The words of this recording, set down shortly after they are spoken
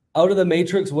Out of the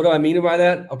matrix, what do I mean by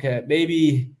that? Okay,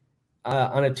 maybe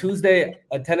on a Tuesday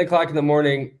at 10 o'clock in the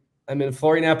morning, I'm in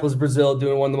Florianópolis, Brazil,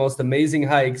 doing one of the most amazing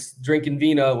hikes, drinking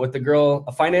vino with a girl,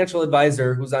 a financial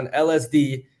advisor who's on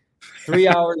LSD, 3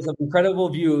 hours of incredible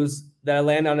views that I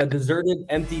land on a deserted,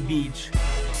 empty beach.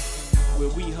 Where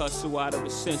we hustle out of a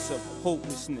sense of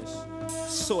hopelessness,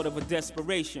 sort of a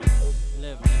desperation.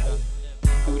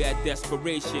 Through that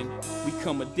desperation, we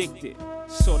come addicted,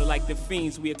 sort of like the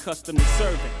fiends we accustomed to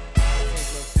serving.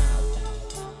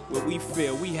 Where we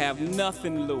feel we have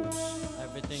nothing to lose,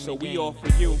 so we offer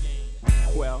you,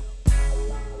 well,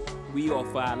 we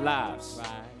offer our lives.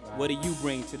 What do you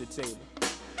bring to the table?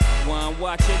 Well, I'm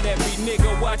watching every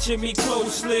nigga watching me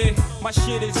closely. My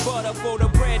shit is butter for the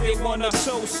bread, they wanna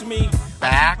toast me.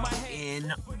 Back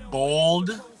in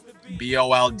Bold,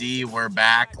 B-O-L-D, we're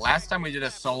back. Last time we did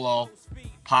a solo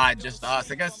pod, just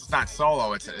us. I guess it's not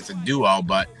solo, it's a duo,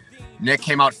 but Nick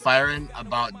came out firing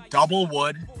about double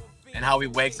wood and how he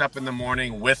wakes up in the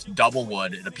morning with double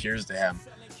wood, it appears to him.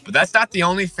 But that's not the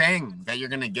only thing that you're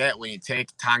going to get when you take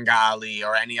Tanga Ali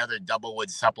or any other double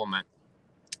wood supplement.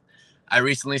 I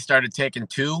recently started taking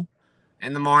 2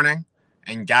 in the morning,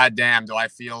 and goddamn, do I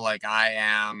feel like I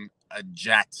am a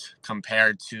jet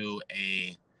compared to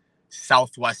a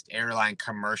Southwest airline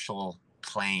commercial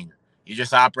plane. You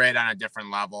just operate on a different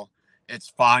level. It's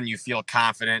fun. You feel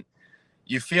confident.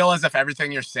 You feel as if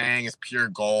everything you're saying is pure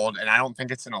gold, and I don't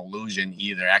think it's an illusion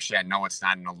either. Actually, I know it's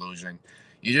not an illusion.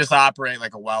 You just operate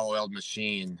like a well-oiled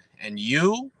machine, and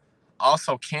you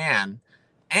also can,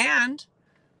 and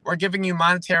we're giving you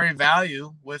monetary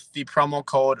value with the promo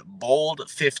code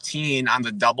BOLD15 on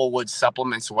the Doublewood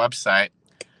Supplements website.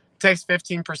 It takes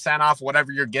 15% off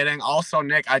whatever you're getting. Also,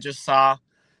 Nick, I just saw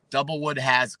Doublewood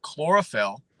has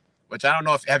chlorophyll, which I don't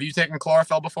know if, have you taken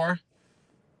chlorophyll before?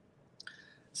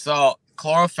 So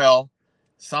chlorophyll,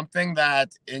 something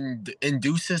that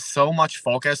induces so much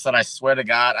focus that I swear to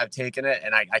God, I've taken it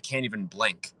and I can't even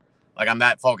blink. Like I'm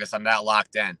that focused. I'm that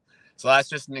locked in. So that's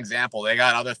just an example. They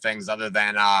got other things other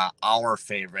than our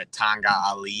favorite, Tanga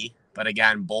Ali. But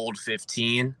again, Bold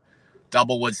 15,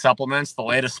 Doublewood Supplements, the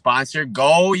latest sponsor.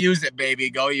 Go use it, baby.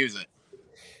 Go use it.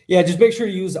 Yeah, just make sure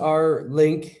you use our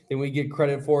link, then we get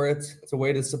credit for it. It's a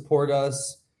way to support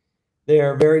us. They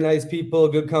are very nice people,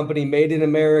 good company, made in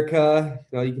America.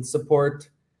 You know, you can support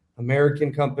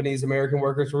American companies, American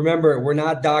workers. Remember, we're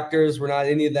not doctors. We're not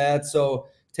any of that. So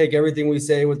take everything we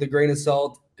say with a grain of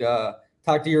salt.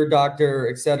 Talk to your doctor,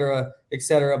 et cetera, et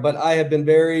cetera. But I have been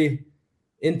very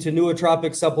into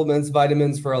nootropic supplements,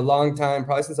 vitamins for a long time,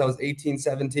 probably since I was 18,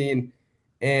 17.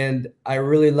 And I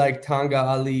really like Tanga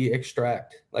Ali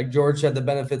extract. Like George said, the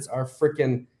benefits are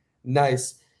freaking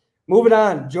nice. Moving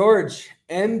on, George,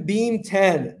 M-Beam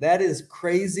 10. That is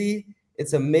crazy.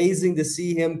 It's amazing to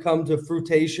see him come to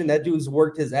fruition. That dude's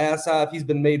worked his ass off. He's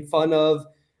been made fun of.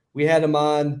 We had him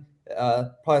on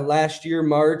probably last year,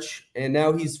 March, and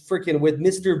now he's freaking with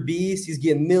Mr. Beast. He's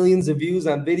getting millions of views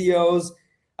on videos.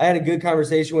 I had a good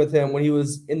conversation with him when he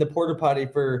was in the porta potty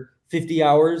for 50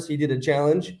 hours. He did a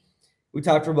challenge. We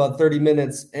talked for about 30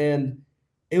 minutes, and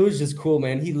it was just cool,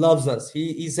 man. He loves us.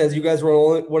 He says you guys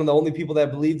were one of the only people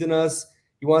that believed in us.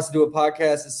 He wants to do a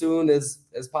podcast as soon as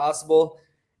possible,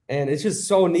 and it's just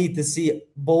so neat to see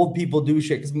bold people do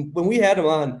shit. Because when we had him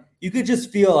on, you could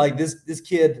just feel like this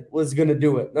kid was going to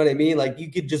do it. Know what I mean? Like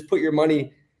you could just put your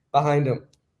money behind him.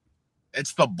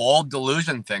 It's the bold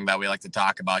delusion thing that we like to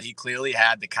talk about. He clearly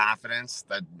had the confidence,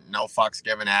 the no fucks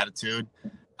given attitude.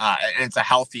 And it's a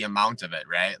healthy amount of it,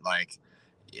 right? Like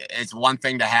it's one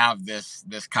thing to have this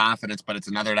confidence, but it's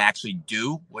another to actually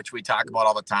do, which we talk about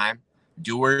all the time.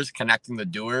 Doers, connecting the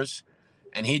doers.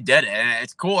 And he did it. And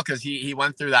it's cool because he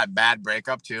went through that bad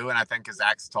breakup too. And I think his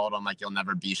ex told him like, you'll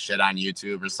never be shit on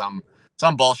YouTube or some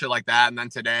bullshit like that. And then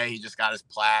today he just got his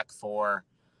plaque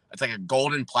it's like a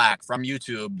golden plaque from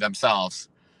YouTube themselves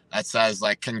that says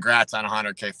like, congrats on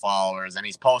 100K followers. And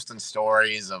he's posting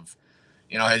stories of,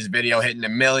 you know, his video hitting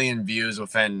 1 million views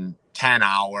within 10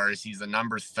 hours. He's the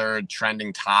number 3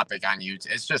 trending topic on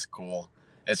YouTube. It's just cool.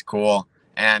 It's cool.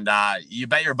 And you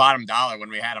bet your bottom dollar when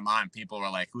we had him on, people were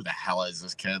like, who the hell is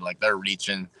this kid? Like they're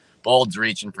Bold's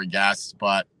reaching for guests,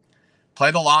 but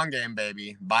play the long game,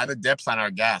 baby. Buy the dips on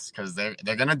our guests because they're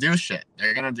going to do shit.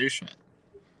 They're going to do shit.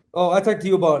 Oh, I talk to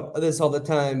you about this all the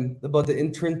time, about the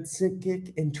intrinsic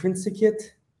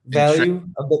value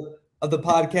of the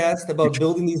podcast, about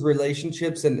building these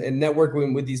relationships and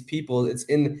networking with these people. It's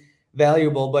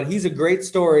invaluable, but he's a great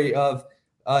story of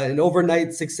an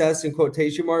overnight success in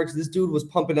quotation marks. This dude was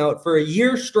pumping out for a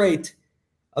year straight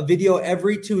a video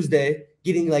every Tuesday,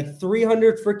 getting like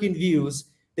 300 freaking views.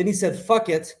 Then he said, fuck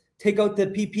it, take out the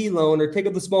PP loan or take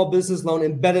out the small business loan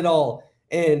and bet it all.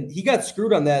 And he got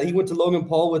screwed on that. He went to Logan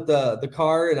Paul with the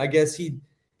car, and I guess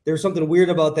there was something weird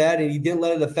about that, and he didn't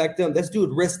let it affect him. This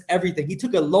dude risked everything. He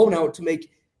took a loan out to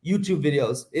make YouTube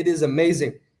videos. It is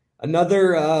amazing.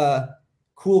 Another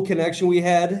cool connection we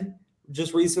had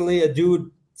just recently, a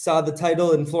dude saw the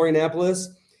title in Florianopolis.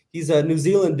 He's a New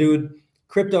Zealand dude,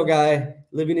 crypto guy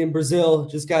living in Brazil,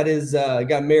 just got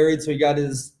married. So he got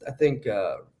his, I think,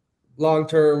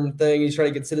 long-term thing. He's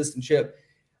trying to get citizenship.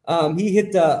 He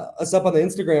hit us up on the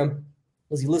Instagram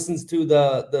as he listens to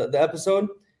the episode.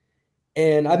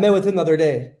 And I met with him the other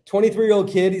day. 23-year-old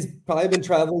kid. He's probably been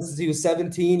traveling since he was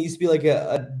 17. He used to be like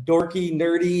a dorky,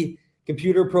 nerdy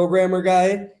computer programmer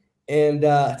guy. And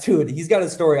dude, he's got a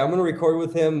story. I'm going to record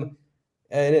with him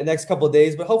in the next couple of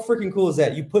days. But how freaking cool is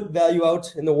that? You put value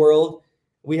out in the world.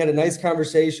 We had a nice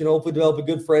conversation, hopefully develop a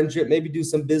good friendship, maybe do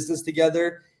some business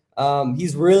together.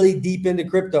 He's really deep into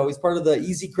crypto. He's part of the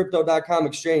easycrypto.com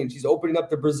exchange. He's opening up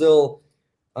the Brazil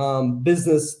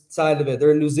business side of it.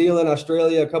 They're in New Zealand,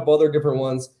 Australia, a couple other different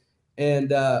ones. And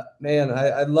man,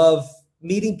 I love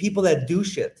meeting people that do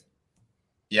shit.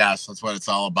 Yes, that's what it's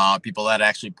all about. People that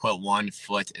actually put one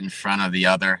foot in front of the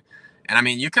other. And I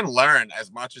mean, you can learn as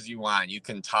much as you want. You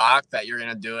can talk that you're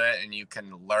going to do it, and you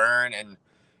can learn and,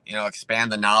 you know,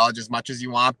 expand the knowledge as much as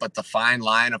you want. But the fine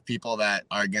line of people that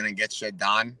are going to get shit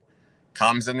done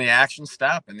comes in the action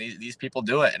step. And these people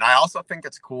do it. And I also think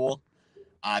it's cool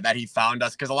that he found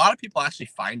us, because a lot of people actually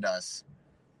find us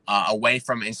away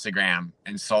from Instagram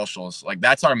and socials. Like,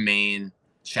 that's our main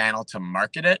channel to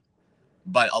market it.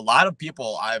 But a lot of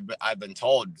people I've been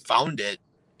told found it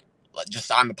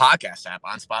just on the podcast app,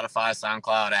 on Spotify,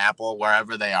 SoundCloud, Apple,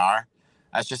 wherever they are.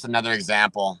 That's just another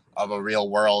example of a real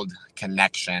world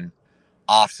connection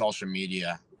off social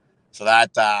media. So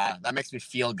that makes me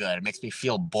feel good. It makes me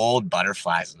feel bold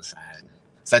butterflies inside.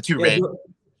 Is that too rage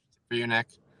for you, Nick?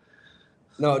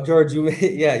 No, George, you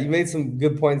made some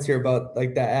good points here about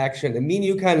like the action. And me and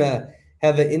you kind of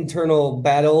have an internal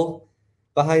battle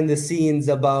behind the scenes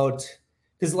about,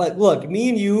 because like, look, me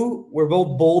and you, we're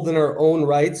both bold in our own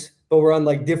rights, but we're on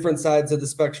like different sides of the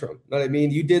spectrum. You know what I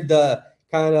mean? You did the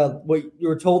kind of what you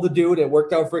were told to do, and it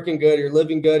worked out freaking good. You're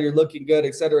living good, you're looking good,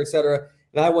 et cetera, et cetera.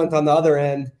 And I went on the other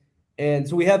end. And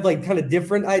so we have like kind of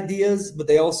different ideas, but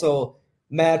they also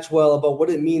match well about what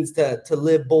it means to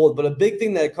live bold. But a big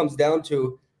thing that it comes down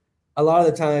to a lot of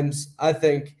the times, I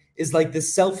think, is like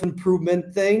this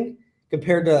self-improvement thing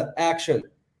compared to action.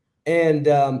 And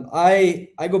I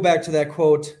go back to that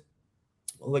quote,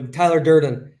 like Tyler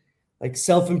Durden, like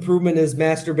self-improvement is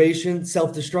masturbation,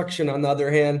 self-destruction on the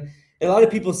other hand. And a lot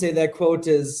of people say that quote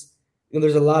is, you know,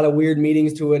 there's a lot of weird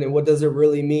meanings to it, and what does it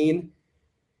really mean?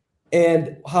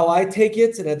 And how I take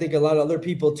it, and I think a lot of other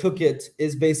people took it,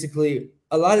 is basically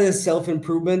a lot of this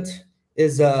self-improvement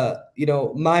is,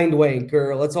 mind wank,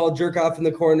 or let's all jerk off in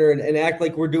the corner and act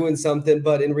like we're doing something.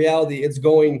 But in reality, it's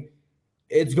going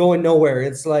nowhere.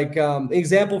 It's like,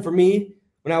 example for me,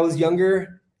 when I was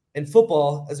younger in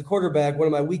football as a quarterback, one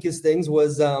of my weakest things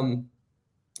was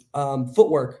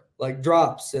footwork, like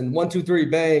drops and 1, 2, 3,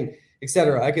 bang,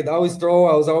 etc. I could always throw.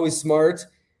 I was always smart.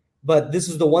 But this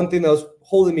is the one thing that was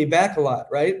holding me back a lot,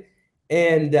 right?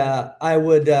 And I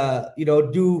would, I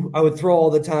would throw all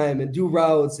the time and do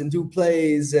routes and do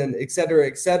plays and et cetera,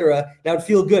 et cetera. And I would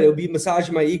feel good. It would be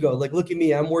massaging my ego. Like, look at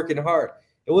me, I'm working hard.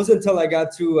 It wasn't until I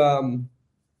got to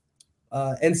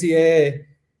NCAA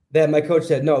that my coach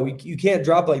said, no, you can't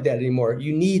drop like that anymore.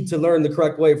 You need to learn the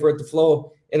correct way for it to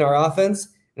flow in our offense.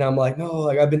 And I'm like, no,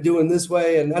 like I've been doing this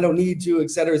way and I don't need to, et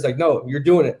cetera. He's like, no, you're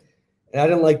doing it. And I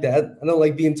didn't like that. I don't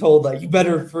like being told, like, you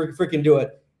better freaking do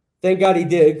it. Thank God he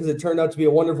did, because it turned out to be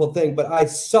a wonderful thing. But I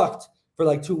sucked for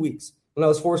like 2 weeks when I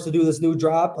was forced to do this new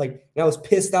drop. Like, and I was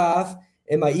pissed off,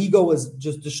 and my ego was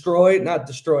just destroyed. Not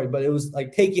destroyed, but it was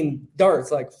like taking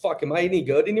darts. Like, fuck, am I any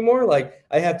good anymore? Like,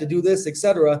 I have to do this,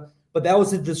 etc. But that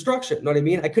was a destruction. You know what I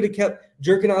mean? I could have kept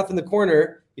jerking off in the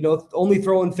corner, only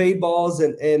throwing fade balls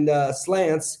and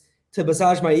slants to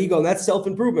massage my ego, and that's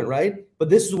self-improvement, right? But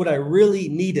this is what I really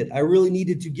needed. I really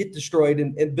needed to get destroyed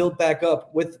and build back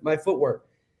up with my footwork.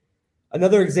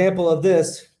 Another example of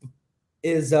this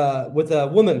is with a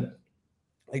woman.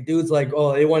 Like, dudes like,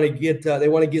 oh, they want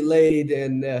to get laid,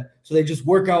 and so they just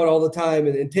work out all the time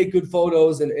and take good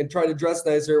photos and try to dress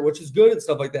nicer, which is good and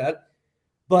stuff like that.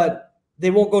 But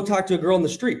they won't go talk to a girl in the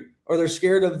street, or they're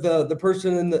scared of the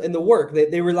person in the work.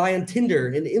 They rely on Tinder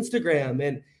and Instagram.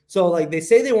 And so like they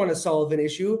say they want to solve an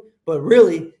issue, but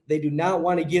really they do not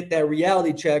want to get that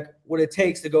reality check, what it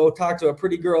takes to go talk to a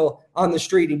pretty girl on the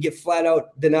street and get flat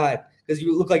out denied because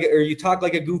you look like, or you talk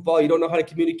like a goofball. You don't know how to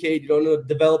communicate. You don't know how to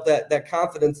develop that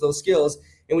confidence, those skills.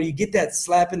 And when you get that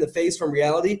slap in the face from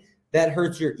reality, that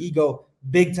hurts your ego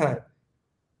big time.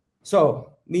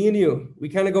 So me and you, we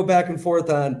kind of go back and forth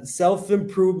on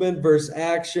self-improvement versus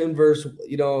action versus,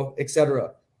 et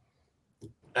cetera.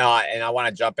 And I want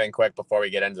to jump in quick before we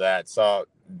get into that. So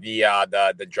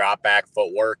the drop back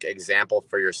footwork example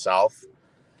for yourself,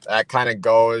 that kind of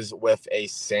goes with a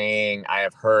saying I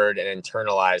have heard and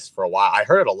internalized for a while. I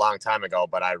heard it a long time ago,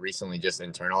 but I recently just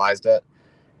internalized it.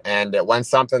 And it went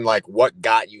something like, what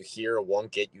got you here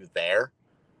won't get you there.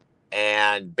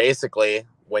 And basically,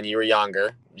 when you were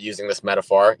younger, using this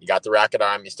metaphor, you got the racket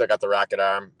arm, you still got the racket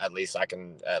arm. At least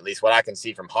what I can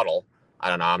see from Huddle. I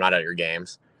don't know, I'm not at your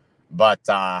games. But,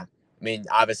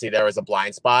 obviously there was a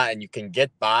blind spot, and you can get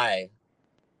by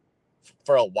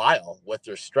for a while with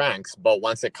your strengths. But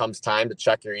once it comes time to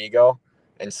check your ego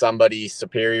and somebody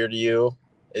superior to you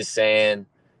is saying,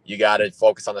 you got to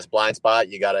focus on this blind spot,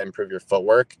 you got to improve your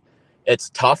footwork, it's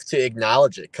tough to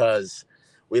acknowledge it because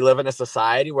we live in a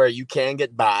society where you can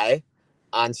get by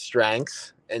on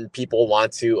strengths and people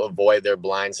want to avoid their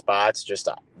blind spots just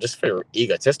for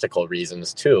egotistical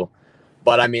reasons too.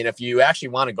 But if you actually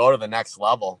want to go to the next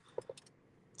level,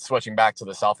 switching back to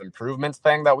the self-improvement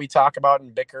thing that we talk about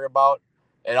and bicker about,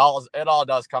 it all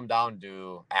does come down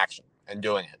to action and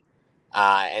doing it.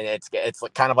 And it's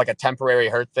kind of like a temporary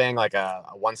hurt thing, like a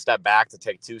one step back to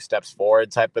take 2 steps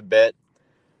forward type of bit.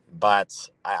 But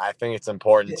I think it's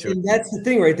important to. And that's the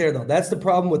thing right there, though. That's the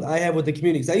problem I have with the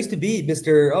community. Because I used to be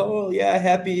Mr. Oh, yeah,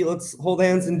 happy. Let's hold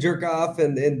hands and jerk off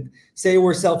and say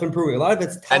we're self-improving. A lot of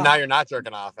it's tough. And now you're not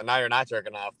jerking off. The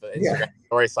Instagram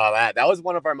story saw that. That was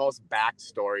one of our most backed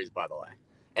stories, by the way.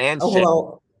 And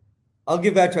I'll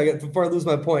get back to it before I lose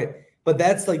my point. But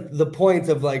that's like the point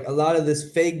of like a lot of this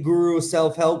fake guru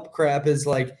self-help crap is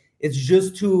like it's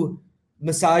just to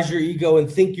massage your ego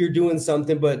and think you're doing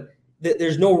something, but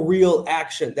there's no real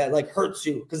action that like hurts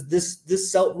you because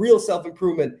this real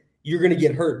self-improvement, you're going to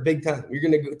get hurt big time. You're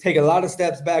going to take a lot of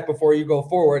steps back before you go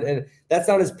forward. And that's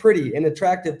not as pretty and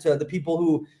attractive to the people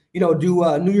who,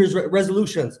 do New Year's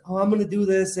resolutions. Oh, I'm going to do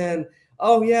this. And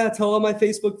oh yeah, tell all my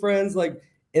Facebook friends,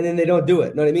 and then they don't do it.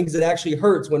 You know what I mean? Because it actually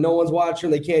hurts when no one's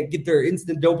watching. They can't get their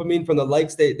instant dopamine from the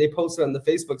likes they posted on the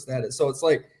Facebook status. So it's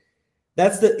like,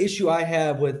 that's the issue I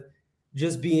have with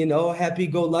just being,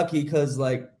 happy-go-lucky because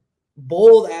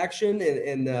bold action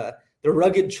and the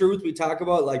rugged truth we talk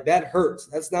about, that hurts.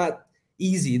 That's not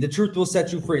easy. The truth will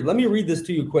set you free. Let me read this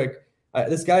to you quick.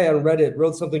 This guy on Reddit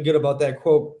wrote something good about that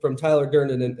quote from Tyler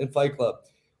Durden in Fight Club.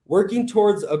 Working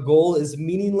towards a goal is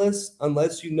meaningless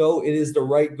unless you know it is the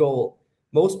right goal.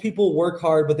 Most people work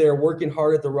hard, but they are working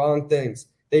hard at the wrong things.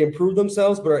 They improve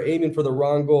themselves, but are aiming for the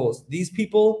wrong goals. These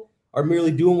people are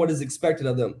merely doing what is expected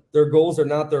of them. Their goals are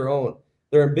not their own.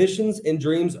 Their ambitions and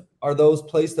dreams are those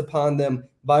placed upon them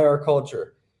by our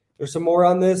culture. There's some more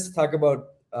on this. Talk about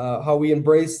how we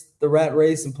embrace the rat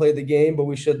race and play the game, but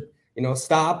we should,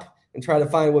 stop and try to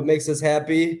find what makes us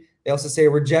happy. They also say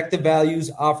reject the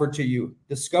values offered to you.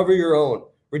 Discover your own.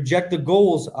 Reject the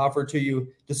goals offered to you.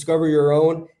 Discover your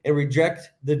own. And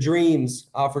reject the dreams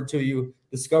offered to you.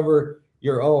 Discover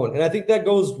your own. And I think that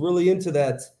goes really into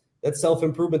that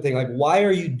self-improvement thing. Like, why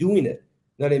are you doing it?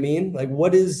 You know what I mean? Like,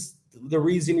 what is the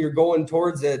reason you're going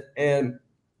towards it? And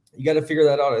you got to figure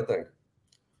that out, I think.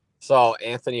 So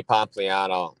Anthony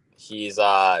Pompliano, he's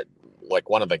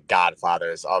one of the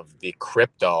godfathers of the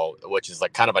crypto, which is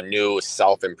kind of a new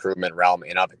self-improvement realm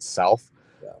in of itself.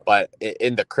 Yeah. But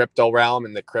in the crypto realm,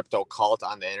 in the crypto cult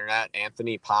on the internet,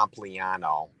 Anthony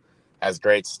Pompliano has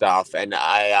great stuff. And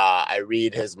I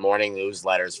read his morning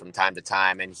newsletters from time to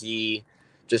time. And he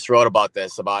just wrote about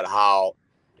this, about how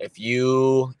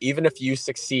even if you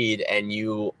succeed and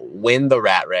you win the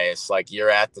rat race,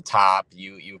 you're at the top,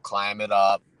 you climb it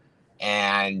up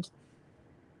and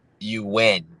you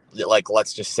win.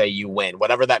 Let's just say you win,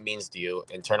 whatever that means to you,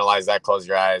 internalize that, close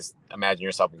your eyes, imagine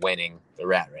yourself winning the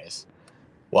rat race.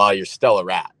 Well, you're still a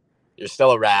rat. You're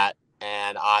still a rat.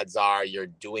 And odds are you're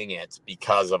doing it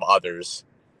because of others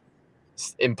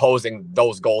imposing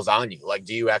those goals on you.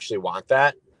 Do you actually want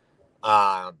that?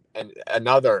 And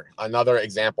another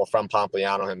example from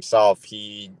Pompliano himself,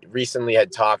 he recently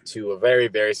had talked to a very,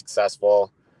 very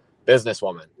successful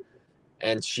businesswoman,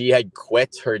 and she had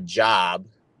quit her job,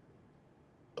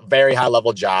 very high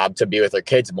level job, to be with her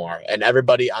kids more. And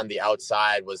everybody on the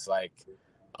outside was like,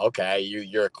 okay,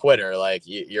 you're a quitter.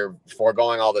 You're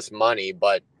foregoing all this money.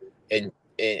 But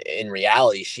in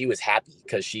reality, she was happy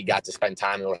because she got to spend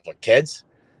time with her kids.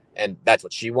 And that's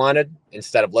what she wanted,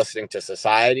 instead of listening to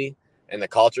society and the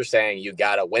culture saying you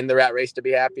got to win the rat race to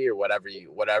be happy or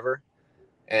whatever.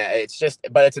 And it's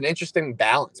an interesting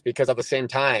balance, because at the same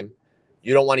time,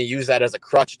 you don't want to use that as a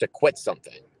crutch to quit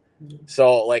something.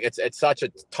 So like it's such a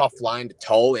tough line to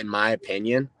toe, in my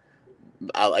opinion.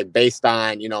 Like based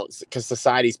on, you know, because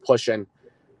society's pushing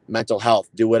mental health,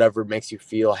 do whatever makes you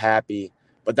feel happy,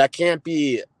 but that can't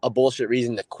be a bullshit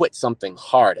reason to quit something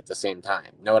hard at the same time.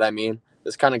 You know what I mean?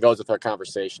 This kind of goes with our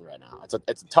conversation right now.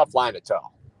 It's a tough line to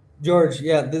toe. George,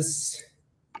 yeah, this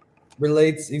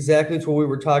relates exactly to what we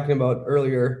were talking about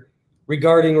earlier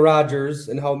regarding Rodgers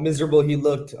and how miserable he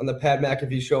looked on the Pat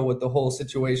McAfee show with the whole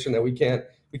situation that we can't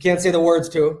say the words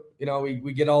to. You know,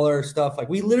 we get all our stuff, like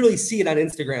we literally see it on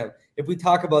Instagram. If we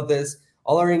talk about this,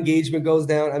 all our engagement goes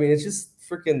down. I mean, it's just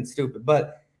freaking stupid.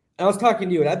 But I was talking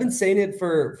to you, and I've been saying it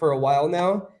for a while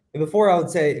now. And before I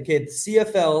would say, okay, the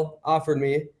CFL offered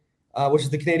me, which is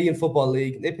the Canadian Football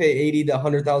League. They pay $80,000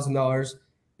 to $100,000.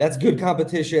 That's good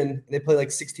competition. They play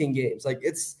like 16 games. Like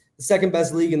it's the second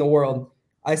best league in the world.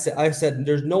 I said,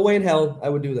 there's no way in hell I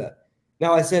would do that.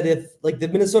 Now I said, if like the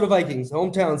Minnesota Vikings,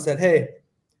 hometown, said, hey,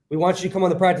 we want you to come on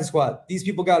the practice squad. These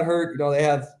people got hurt. You know, they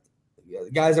have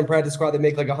guys on practice squad that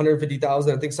make like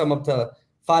 150,000. I think some up to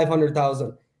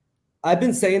 500,000. I've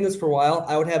been saying this for a while.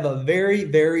 I would have a very,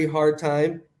 very hard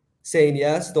time saying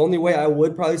yes. The only way I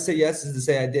would probably say yes is to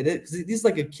say I did it, because this is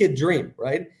like a kid dream,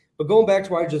 right? But going back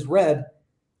to what I just read,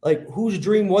 like whose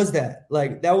dream was that?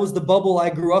 Like that was the bubble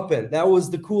I grew up in. That was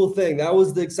the cool thing. That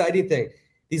was the exciting thing.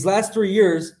 These last 3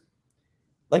 years,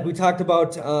 like we talked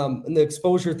about in the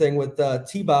exposure thing with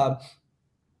T-Bob,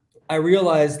 I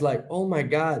realized like, oh my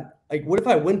God, like what if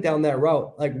I went down that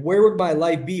route? Like where would my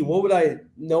life be? What would I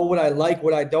know, what I like,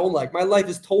 what I don't like? My life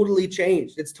is totally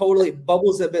changed. It's totally,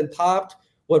 bubbles have been popped.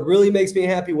 What really makes me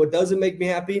happy, what doesn't make me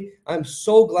happy. I'm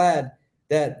so glad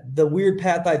that the weird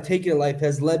path I've taken in life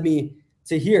has led me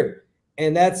to here.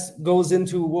 And that's goes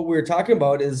into what we were talking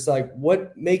about, is like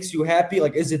what makes you happy?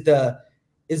 Like is it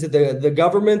the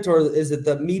government, or is it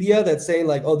the media that's saying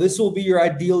like, oh, this will be your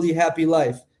ideally happy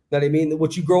life? You know what I mean?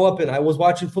 What you grow up in. I was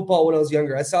watching football when I was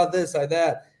younger. I saw this, I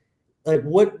that. Like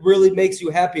what really makes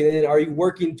you happy? And then are you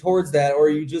working towards that, or are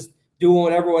you just doing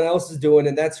what everyone else is doing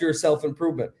and that's your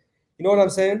self-improvement? You know what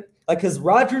I'm saying? Like, because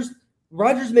Rodgers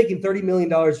making $30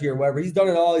 million a year, whatever. He's done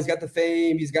it all. He's got the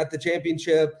fame. He's got the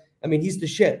championship. I mean, he's the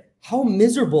shit. How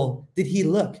miserable did he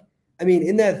look? I mean,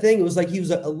 in that thing, it was like he was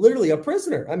literally a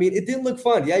prisoner. I mean, it didn't look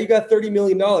fun. Yeah, you got $30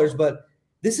 million, but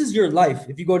this is your life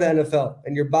if you go to NFL,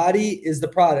 and your body is the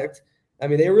product. I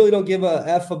mean, they really don't give a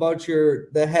F about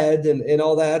the head and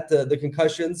all that, the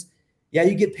concussions. Yeah,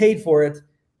 you get paid for it,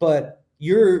 but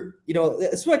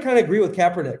that's what I kind of agree with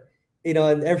Kaepernick. You know,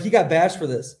 and he got bashed for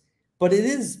this, but it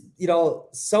is,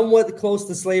 somewhat close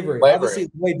to slavery. Obviously,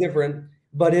 it's way different,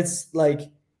 but it's like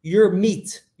you're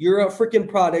meat. You're a freaking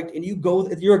product, and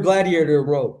you're a gladiator in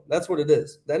Rome. That's what it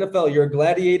is. The NFL, you're a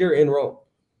gladiator in Rome.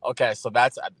 Okay, so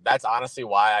that's honestly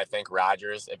why I think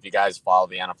Rodgers, if you guys follow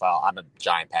the NFL, I'm a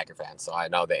giant Packer fan, so I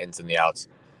know the ins and the outs.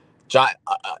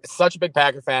 Such a big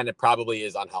Packer fan, it probably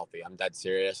is unhealthy. I'm dead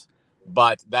serious.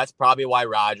 But that's probably why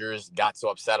Rodgers got so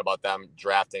upset about them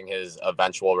drafting his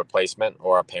eventual replacement,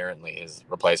 or apparently his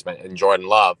replacement, in Jordan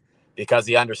Love, because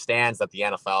he understands that the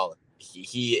NFL,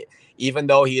 he even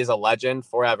though he is a legend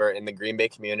forever in the Green Bay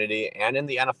community and in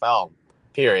the NFL,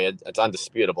 period, it's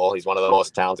undisputable. He's one of the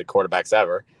most talented quarterbacks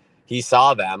ever. He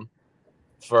saw them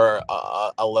for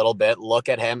a little bit look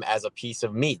at him as a piece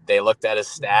of meat. They looked at his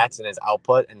stats and his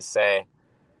output and say,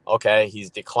 okay, he's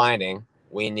declining.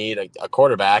 We need a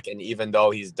quarterback, and even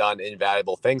though he's done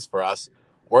invaluable things for us,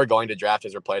 we're going to draft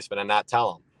his replacement and not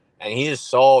tell him. And he's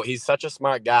such a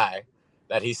smart guy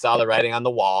that he saw the writing on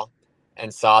the wall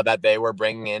and saw that they were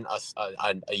bringing in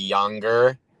a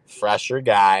younger, fresher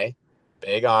guy,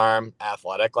 big arm,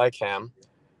 athletic like him,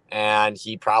 and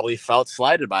he probably felt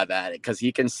slighted by that because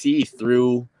he can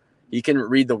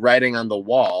read the writing on the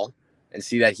wall and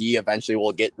see that he eventually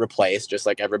will get replaced just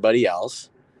like everybody else.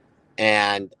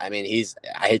 And I mean,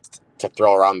 I hate to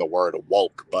throw around the word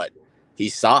woke, but he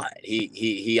saw it.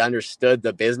 He understood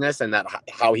the business and that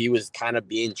how he was kind of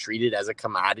being treated as a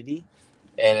commodity,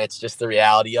 and it's just the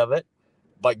reality of it.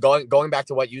 But going back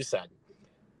to what you said,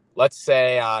 let's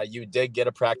say you did get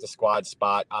a practice squad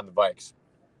spot on the Vikes.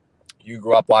 You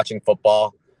grew up watching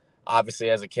football, obviously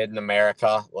as a kid in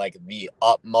America, like the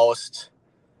utmost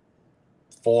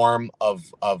form of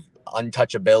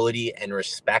untouchability and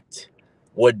respect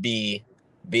would be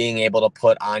being able to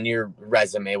put on your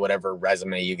resume, whatever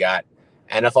resume you got,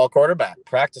 NFL quarterback,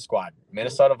 practice squad,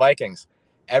 Minnesota Vikings.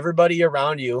 Everybody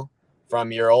around you,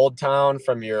 from your old town,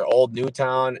 from your old new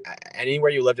town, anywhere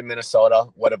you lived in Minnesota,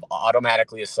 would have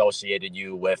automatically associated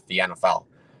you with the NFL.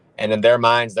 And in their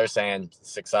minds, they're saying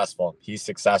successful. He's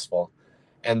successful.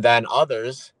 And then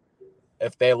others,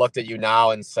 if they looked at you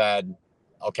now and said,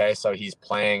 Okay, so he's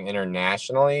playing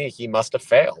internationally. He must have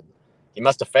failed.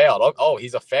 Oh,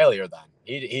 he's a failure then.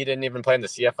 He didn't even play in the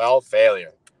CFL.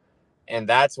 Failure. And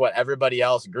that's what everybody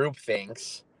else group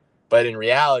thinks. But in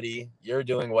reality, you're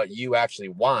doing what you actually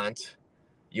want.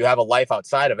 You have a life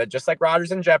outside of it, just like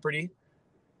Rodgers in Jeopardy.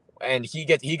 And he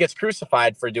gets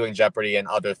crucified for doing Jeopardy and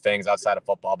other things outside of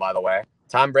football, by the way.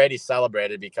 Tom Brady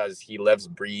celebrated because he lives,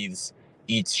 breathes,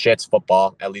 eats, shits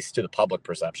football, at least to the public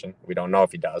perception. We don't know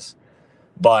if he does.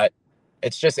 But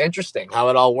it's just interesting how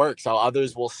it all works, how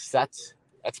others will set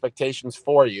expectations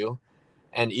for you.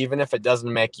 And even if it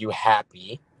doesn't make you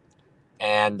happy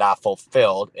and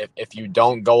fulfilled, if you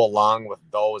don't go along with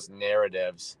those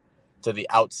narratives to the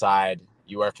outside,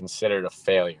 you are considered a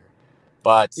failure.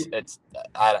 But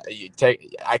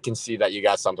I can see that you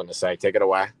got something to say. Take it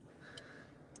away.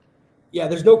 Yeah,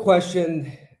 there's no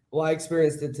question. Well, I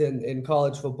experienced it in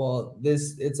college football.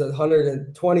 It's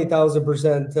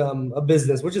 120,000% a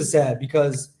business, which is sad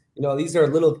because, these are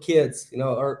little kids,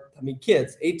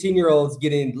 kids, 18-year-olds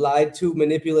getting lied to,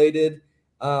 manipulated.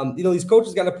 These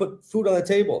coaches got to put food on the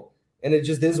table, and it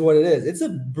just is what it is. It's a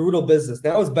brutal business.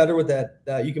 Now it's better with that.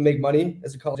 You can make money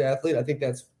as a college athlete. I think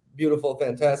that's beautiful,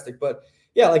 fantastic. But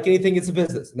yeah, like anything, it's a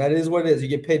business, and that is what it is. You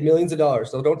get paid millions of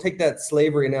dollars. So don't take that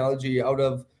slavery analogy out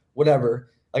of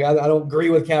whatever. Like I don't agree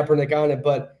with Kaepernick on it,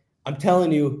 but I'm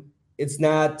telling you, it's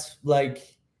not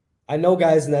like I know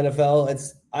guys in the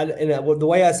NFL. The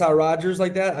way I saw Rodgers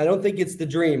like that, I don't think it's the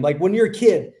dream. Like when you're a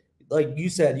kid, like you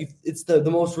said, it's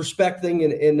the most respect thing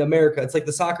in America. It's like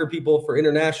the soccer people for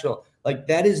international. Like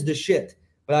that is the shit.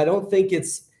 But I don't think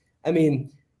it's. I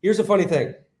mean, here's a funny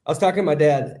thing. I was talking to my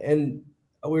dad, and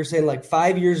we were saying like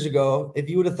 5 years ago, if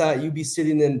you would have thought you'd be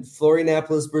sitting in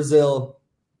Florianópolis, Brazil,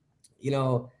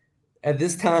 at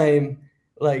this time,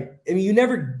 you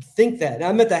never think that. And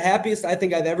I'm at the happiest I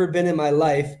think I've ever been in my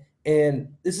life. And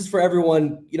this is for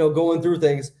everyone, going through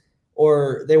things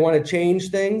or they want to change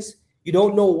things. You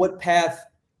don't know what path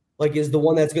is the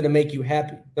one that's going to make you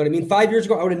happy. You know what I mean? 5 years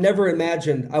ago, I would have never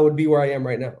imagined I would be where I am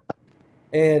right now.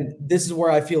 And this is where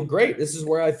I feel great. This is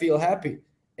where I feel happy.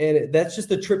 And that's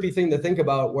just a trippy thing to think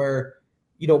about where,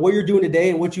 what you're doing today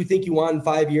and what you think you want in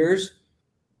 5 years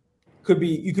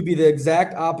you could be the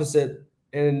exact opposite.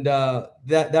 And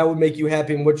that would make you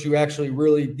happy in what you actually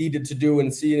really needed to do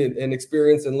and see and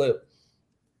experience and live.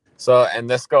 So, and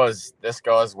this goes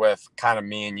with kind of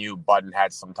me and you button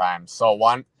heads sometimes. So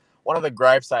one of the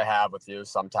gripes I have with you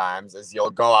sometimes is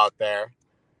you'll go out there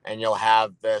and you'll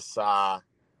have this,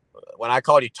 when I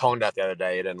called you tone deaf the other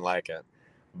day, you didn't like it,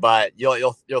 but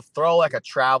you'll throw like a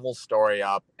travel story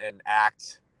up and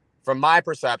act, from my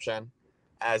perception,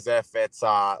 as if it's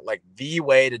like the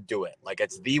way to do it. Like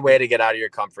it's the way to get out of your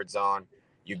comfort zone.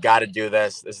 You got to do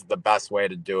this. This is the best way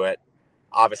to do it.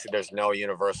 Obviously, there's no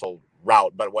universal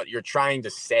route, but what you're trying to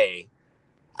say,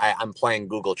 I'm playing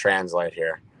Google Translate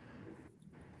here.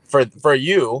 For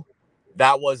you,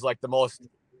 that was like the most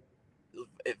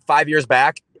 5 years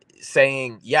back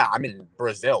saying, yeah, I'm in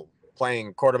Brazil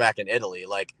playing quarterback in Italy.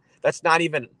 Like that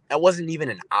wasn't even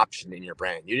an option in your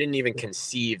brain. You didn't even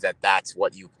conceive that that's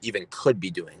what you even could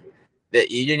be doing. That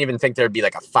you didn't even think there'd be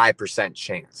like a 5%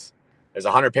 chance. There's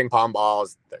 100 ping pong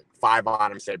balls, 5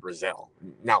 on them say Brazil.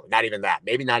 No, not even that.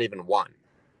 Maybe not even one.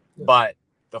 Yeah. But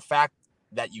the fact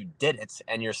that you did it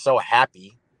and you're so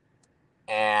happy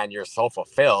and you're so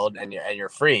fulfilled and you're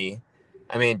free.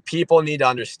 I mean, people need to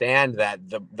understand that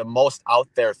the most out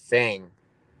there thing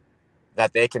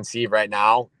that they conceive right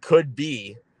now could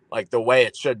be like the way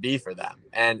it should be for them.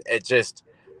 And it just,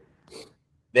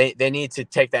 they need to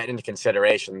take that into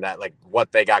consideration, that like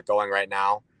what they got going right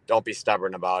now, don't be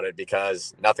stubborn about it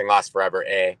because nothing lasts forever,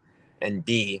 A, and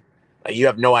B, like you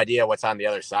have no idea what's on the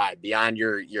other side beyond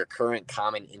your current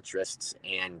common interests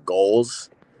and goals.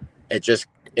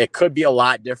 It could be a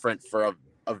lot different for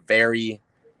a very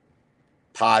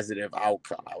positive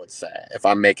outcome, I would say, if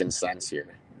I'm making sense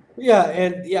here. Yeah,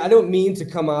 and I don't mean to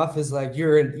come off as like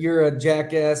you're a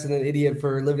jackass and an idiot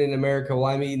for living in America. Well,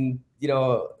 I mean,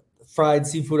 fried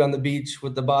seafood on the beach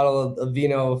with the bottle of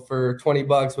vino for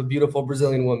 $20 with beautiful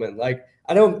Brazilian women. Like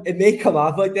it may come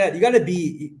off like that. You got to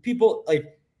be people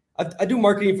like I do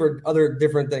marketing for other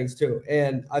different things too.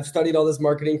 And I've studied all this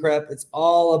marketing crap. It's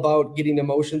all about getting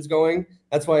emotions going.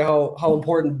 That's why how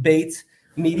important bait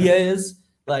media is.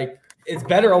 Like it's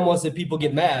better almost if people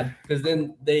get mad because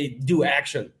then they do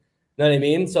action. You know what I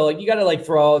mean? So like you got to like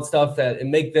throw out stuff and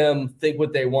make them think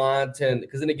what they want, and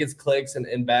because then it gets clicks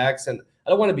and backs. And I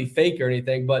don't want to be fake or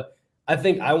anything, but I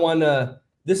think I want to.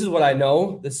 This is what I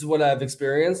know. This is what I've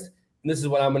experienced, and this is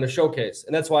what I'm going to showcase.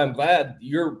 And that's why I'm glad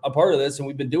you're a part of this. And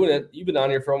we've been doing it. You've been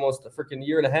on here for almost a freaking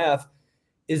year and a half.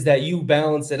 is that you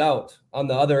balance it out on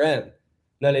the other end.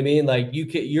 You know what I mean? Like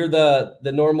you're the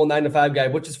normal 9 to 5 guy,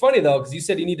 which is funny though, because you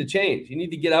said you need to change. You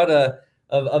need to get out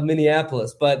of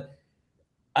Minneapolis. But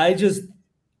I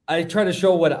try to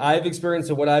show what I've experienced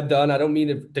and what I've done. I don't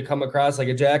mean to come across like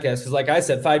a jackass, because like I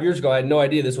said, 5 years ago, I had no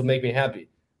idea this would make me happy.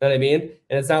 You know what I mean?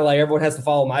 And it's not like everyone has to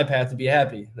follow my path to be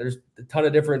happy. There's a ton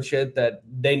of different shit that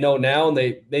they know now, and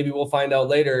they maybe we'll find out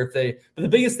later but the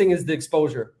biggest thing is the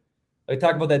exposure. I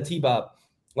talk about that T-Bob.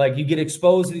 Like you get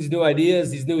exposed to these new ideas,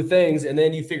 these new things, and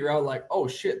then you figure out like, oh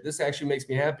shit, this actually makes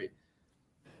me happy.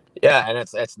 Yeah, and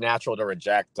it's natural to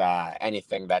reject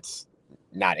anything that's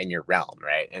not in your realm,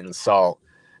 right? And so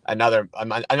another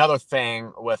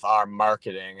thing with our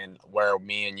marketing and where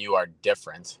me and you are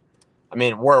different. I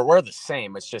mean, we're the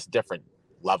same. It's just different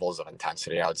levels of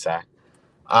intensity, I would say.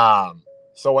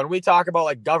 So when we talk about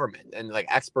like government and like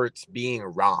experts being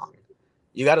wrong,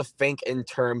 you got to think in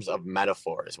terms of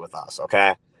metaphors with us,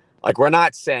 okay? Like we're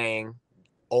not saying,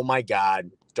 oh my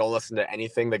God, don't listen to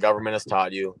anything the government has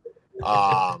taught you.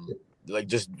 Like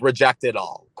just reject it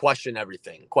all. Question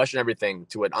everything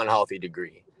to an unhealthy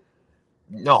degree.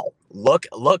 No, look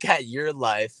at your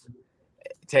life.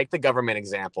 Take the government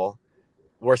example.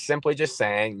 We're simply just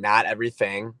saying not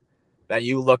everything that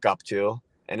you look up to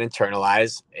and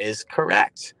internalize is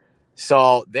correct.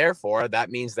 So therefore, that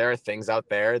means there are things out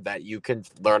there that you can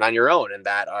learn on your own and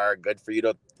that are good for you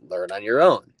to learn on your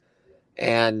own.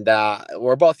 And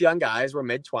we're both young guys. We're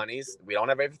mid-20s. We don't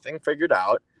have everything figured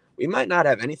out. We might not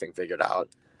have anything figured out.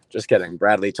 Just kidding.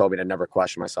 Bradley told me to never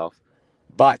question myself.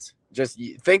 But just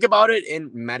think about it in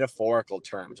metaphorical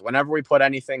terms. Whenever we put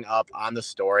anything up on the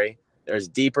story, there's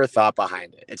deeper thought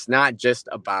behind it. It's not just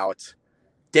about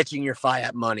ditching your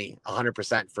fiat money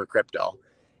 100% for crypto.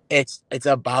 It's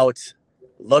about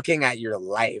looking at your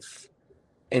life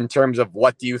in terms of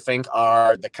what do you think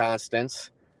are the constants,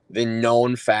 the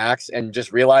known facts, and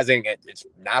just realizing it's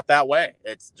not that way.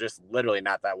 It's just literally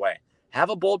not that way. Have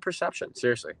a bold perception.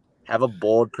 Seriously, have a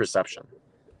bold perception.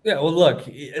 Yeah, well, look,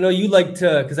 I know you like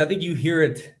to, because I think you hear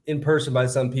it in person by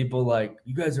some people, like,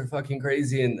 you guys are fucking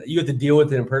crazy, and you have to deal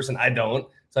with it in person. I don't,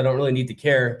 so I don't really need to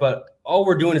care. But all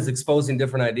we're doing is exposing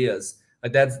different ideas.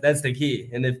 Like that's the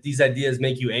key. And if these ideas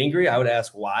make you angry, I would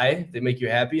ask why. If they make you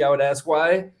happy, I would ask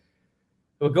why.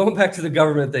 But going back to the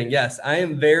government thing, yes, I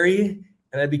am very,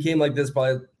 and I became like this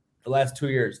probably the last 2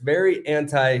 years, very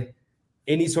anti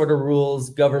any sort of rules,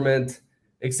 government,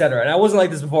 etc. And I wasn't like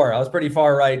this before. I was pretty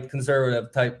far right,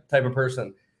 conservative type of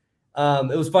person.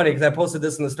 It was funny because I posted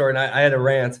this in the story and I had a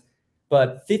rant.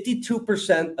 But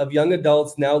 52% of young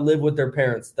adults now live with their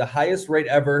parents, the highest rate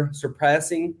ever,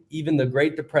 surpassing even the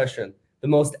Great Depression. The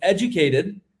most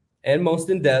educated and most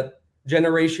in debt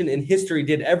generation in history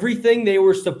did everything they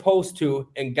were supposed to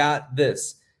and got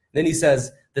this. Then he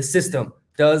says, the system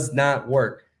does not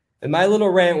work. And my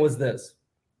little rant was this.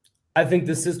 I think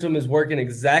the system is working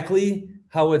exactly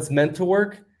how it's meant to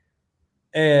work.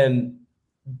 And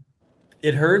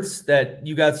it hurts that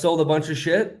you got sold a bunch of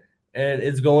shit and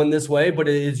it's going this way, but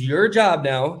it is your job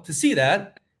now to see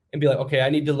that and be like, okay, I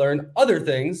need to learn other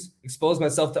things, expose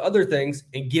myself to other things,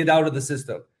 and get out of the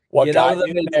system. What got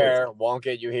you there won't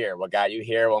get you here. What got you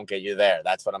here won't get you there.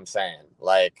 That's what I'm saying.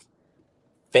 Like,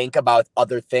 think about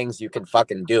other things you can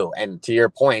fucking do. And to your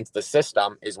point, the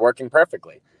system is working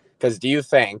perfectly. Because do you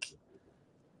think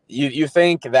you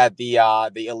think that the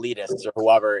elitists or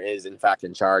whoever is in fact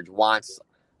in charge wants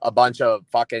a bunch of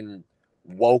fucking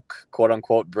woke, quote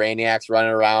unquote, brainiacs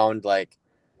running around like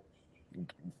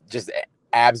just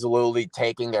absolutely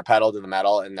taking their pedal to the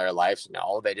metal in their lives?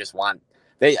 No, they just want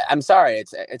I'm sorry,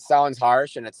 it sounds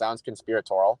harsh and it sounds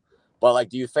conspiratorial, but like,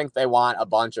 do you think they want a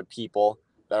bunch of people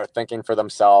that are thinking for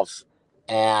themselves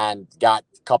and got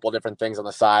a couple different things on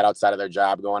the side outside of their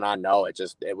job going on? No, it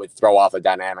would throw off the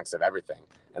dynamics of everything.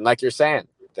 And like you're saying,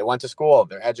 they went to school,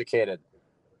 they're educated,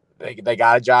 they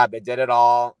got a job, they did it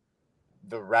all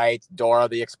the right Dora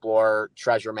the Explorer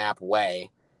treasure map way,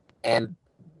 and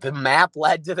the map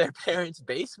led to their parents'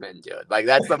 basement, dude. Like,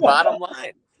 that's the bottom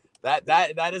line.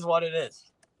 That is what it is.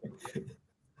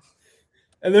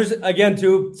 And there's, again,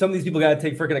 too, some of these people got to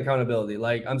take freaking accountability.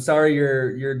 Like, I'm sorry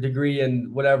your degree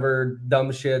in whatever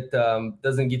dumb shit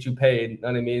doesn't get you paid. You know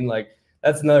what I mean? Like,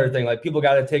 that's another thing. Like, people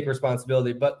got to take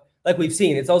responsibility. But like we've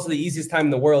seen, it's also the easiest time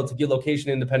in the world to get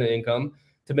location-independent income,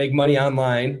 to make money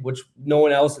online, which no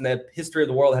one else in the history of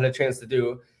the world had a chance to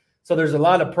do. So there's a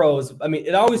lot of pros. I mean,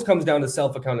 it always comes down to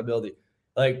self-accountability.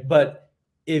 Like, but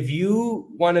if you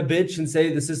want to bitch and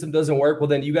say the system doesn't work, well,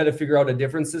 then you got to figure out a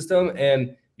different system.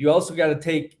 And you also got to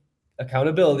take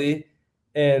accountability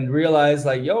and realize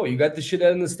like, yo, you got the shit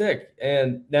out of the stick.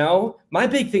 And now my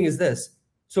big thing is this: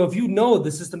 So if you know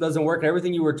the system doesn't work and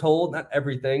everything you were told, not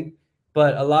everything,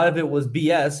 but a lot of it was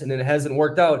BS and it hasn't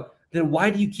worked out, then why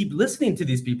do you keep listening to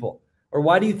these people? Or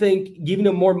why do you think giving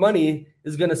them more money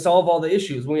is going to solve all the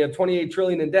issues when we have 28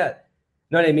 trillion in debt?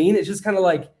 You know what I mean? It's just kind of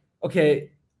like,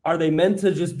 okay, are they meant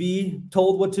to just be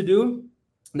told what to do?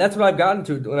 And that's what I've gotten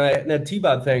to when in that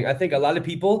T-Bob thing. I think a lot of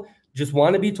people just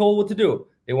want to be told what to do.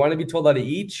 They want to be told how to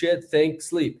eat, shit, think,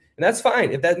 sleep. And that's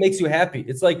fine if that makes you happy.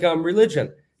 It's like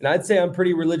religion. And I'd say I'm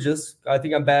pretty religious. I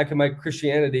think I'm back in my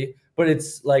Christianity. But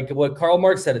it's like what Karl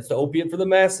Marx said. It's the opiate for the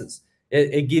masses.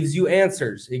 It gives you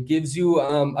answers. It gives you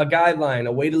a guideline,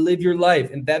 a way to live your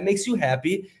life. And that makes you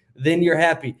happy, then you're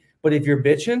happy. But if you're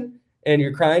bitching and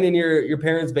you're crying in your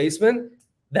parents' basement,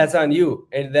 that's on you.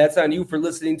 And that's on you for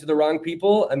listening to the wrong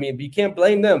people. I mean, you can't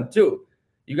blame them too.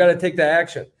 You got to take the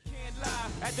action.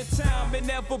 At the time, it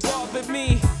never bothered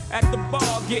me. At the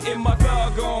bar, getting my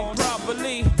dog on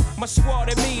properly. My squad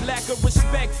and me lack of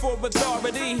respect for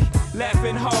authority.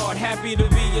 Laughing hard, happy to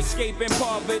be escaping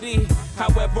poverty.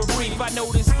 However brief, I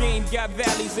know this game got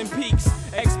valleys and peaks.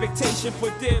 Expectation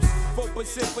for dips, for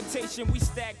precipitation, we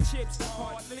stack chips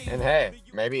hardly. And hey,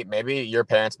 maybe your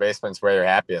parents' basement's where you're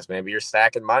happiest. Maybe you're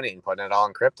stacking money and putting it all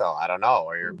in crypto. I don't know.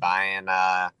 Or you're buying,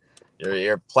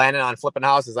 you're planning on flipping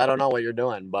houses. I don't know what you're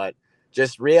doing, but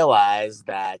just realize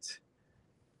that,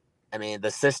 I mean,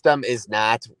 the system is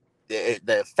not, the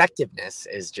effectiveness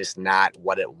is just not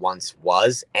what it once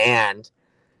was. And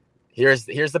here's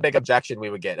the big objection we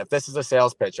would get. If this is a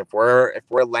sales pitch, if we're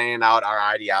laying out our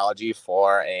ideology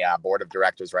for a board of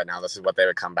directors right now, this is what they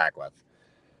would come back with.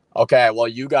 Okay, well,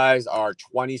 you guys are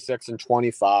 26 and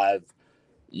 25.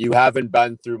 You haven't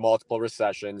been through multiple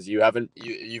recessions.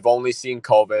 You've only seen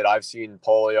COVID. I've seen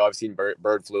polio. I've seen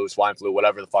bird flu, swine flu,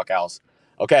 whatever the fuck else.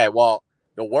 Okay, well,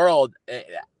 the world is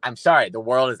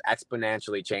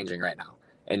exponentially changing right now.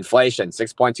 Inflation,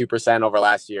 6.2% over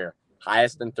last year,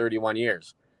 highest in 31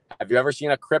 years. Have you ever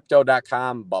seen a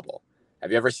crypto.com bubble?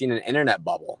 Have you ever seen an internet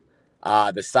bubble?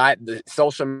 The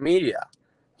social media,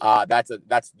 that's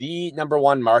the number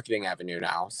one marketing avenue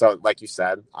now. So like you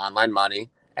said, online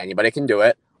money. Anybody can do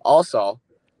it. Also,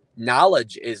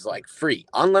 knowledge is like free.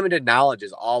 Unlimited knowledge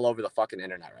is all over the fucking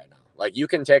internet right now. Like you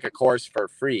can take a course for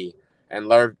free and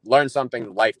learn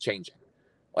something life-changing.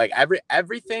 Like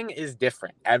everything is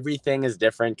different. Everything is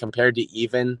different compared to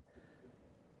even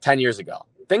 10 years ago.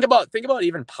 Think about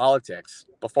even politics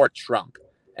before Trump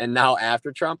and now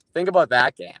after Trump. Think about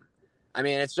that game. I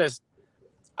mean, it's just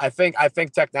I think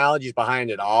technology is behind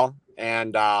it all.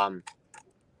 And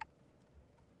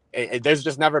there's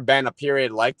just never been a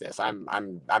period like this.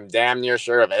 I'm damn near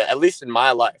sure of it, at least in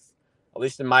my life, at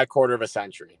least in my quarter of a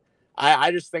century.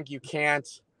 I just think you can't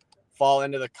fall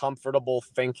into the comfortable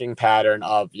thinking pattern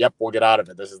of, yep, we'll get out of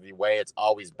it. This is the way it's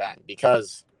always been,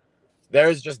 because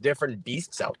there's just different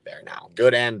beasts out there now,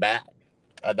 good and bad.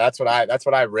 That's what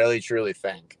I really truly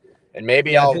think. And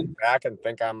maybe I'll look back and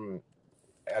think I'm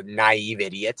a naive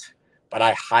idiot, but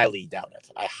I highly doubt it.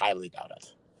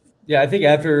 Yeah, I think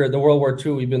after the World War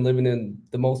II, we've been living in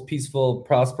the most peaceful,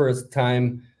 prosperous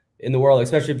time in the world,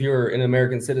 especially if you're an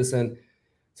American citizen.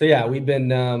 So yeah, we've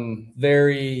been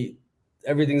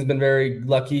everything's been very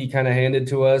lucky, kind of handed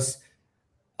to us.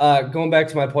 Going back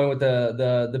to my point with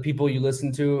the people you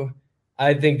listen to,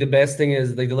 I think the best thing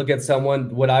is like to look at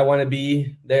someone, would I want to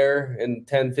be there in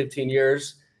 10, 15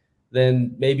 years?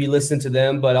 Then maybe listen to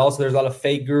them. But also there's a lot of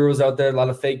fake gurus out there, a lot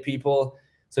of fake people.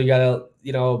 So you got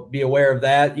to, be aware of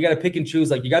that. You got to pick and choose.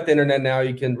 Like you got the internet now,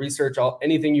 you can research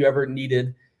anything you ever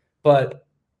needed. But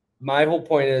my whole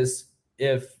point is,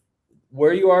 if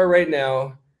where you are right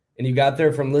now and you got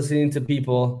there from listening to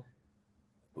people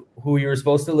who you were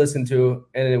supposed to listen to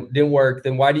and it didn't work,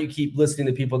 then why do you keep listening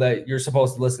to people that you're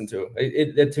supposed to listen to?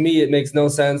 To me, it makes no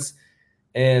sense.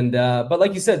 And but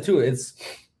like you said too,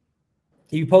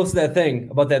 you posted that thing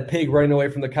about that pig running away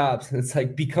from the cops, and it's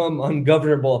like become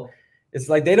ungovernable. It's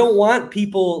like they don't want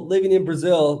people living in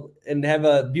Brazil and have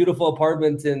a beautiful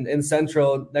apartment in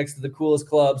Central next to the coolest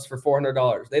clubs for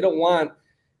 $400. They don't want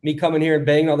me coming here and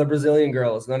banging all the Brazilian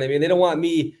girls. You know what I mean? They don't want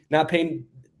me not paying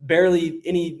barely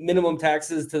any minimum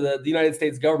taxes to the United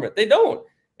States government. They don't.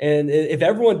 And if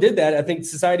everyone did that, I think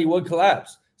society would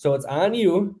collapse. So it's on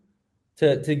you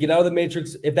to get out of the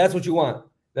matrix if that's what you want.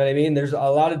 You know what I mean? There's a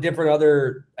lot of different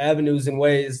other avenues and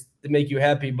ways to make you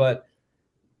happy, but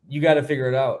you got to figure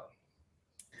it out.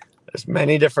 There's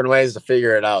many different ways to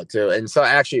figure it out too. And so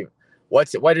actually,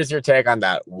 what is your take on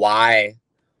that? Why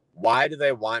do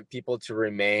they want people to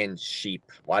remain sheep?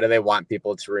 Why do they want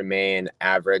people to remain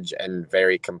average and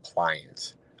very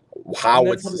compliant? How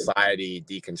would society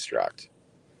deconstruct?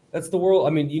 That's the world. I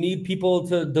mean, you need people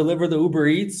to deliver the Uber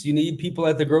Eats. You need people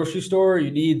at the grocery store.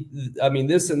 You need, I mean,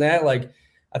 this and that. Like,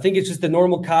 I think it's just a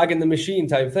normal cog in the machine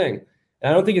type thing.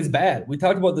 And I don't think it's bad. We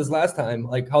talked about this last time,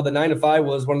 like how the 9 to 5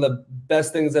 was one of the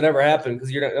best things that ever happened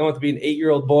because you don't have to be an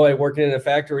 8-year-old boy working in a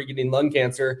factory getting lung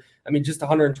cancer. I mean, just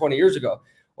 120 years ago.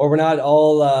 Or we're not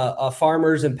all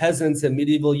farmers and peasants in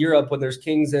medieval Europe when there's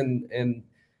kings and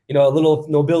a little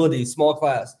nobility, small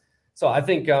class. So I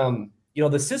think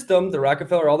the system, the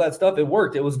Rockefeller, all that stuff, it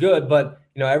worked. It was good, but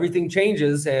everything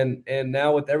changes, and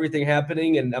now with everything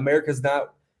happening, and America's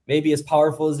not maybe as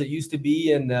powerful as it used to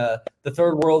be, and the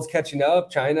third world's catching up,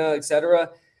 China,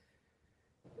 etc.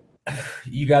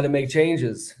 You got to make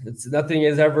changes. It's nothing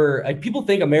is ever. Like, people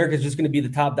think America's just going to be the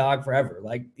top dog forever.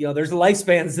 Like, there's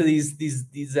lifespans to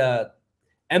these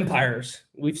empires.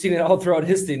 We've seen it all throughout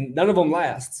history. None of them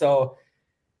last. So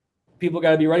people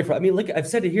got to be ready for it. I mean, look, I've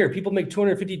said it here. People make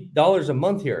 $250 a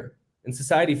month here and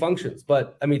society functions.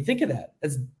 But I mean, think of that.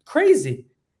 That's crazy.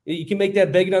 You can make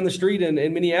that begging on the street in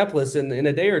Minneapolis in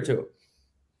a day or two.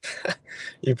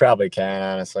 You probably can,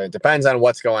 honestly. It depends on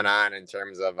what's going on in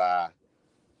terms of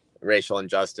racial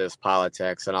injustice,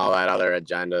 politics, and all that other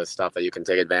agenda stuff that you can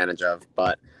take advantage of.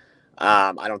 But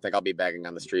I don't think I'll be begging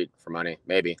on the street for money.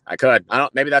 Maybe I could.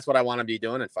 Maybe that's what I want to be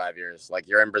doing in 5 years. Like,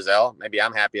 you're in Brazil. Maybe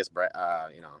I'm happiest.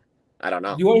 I don't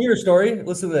know. Do you want to hear a story?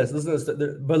 Listen to this.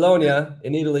 Bologna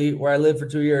in Italy, where I lived for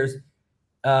 2 years.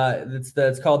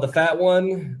 It's called the Fat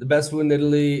One, the best one in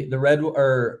Italy, the Red,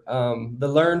 or the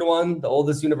Learned One, the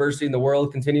oldest university in the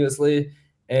world continuously,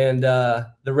 and the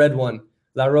Red One,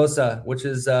 La Rosa, which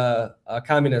is a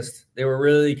communist. They were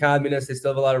really communist. They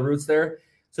still have a lot of roots there.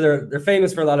 So they're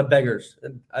famous for a lot of beggars.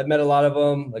 I've met a lot of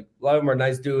them. Like, a lot of them are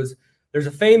nice dudes. There's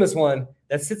a famous one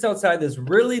that sits outside this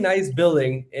really nice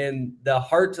building in the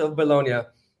heart of Bologna.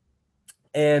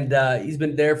 And he's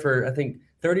been there for, I think,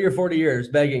 30 or 40 years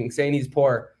begging, saying he's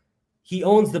poor. He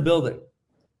owns the building.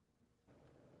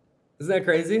 Isn't that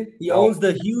crazy? He owns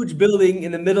the huge building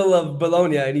in the middle of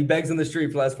Bologna, and he begs in the street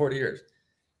for the last 40 years.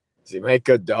 Does he make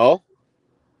good dough?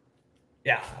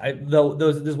 Yeah.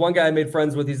 There's one guy I made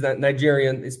friends with. He's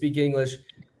Nigerian. They speak English.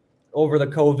 Over the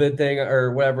COVID thing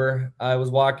or whatever, I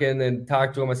was walking and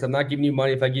talked to him. I said, I'm not giving you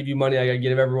money. If I give you money, I got to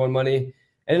give everyone money.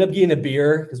 I ended up getting a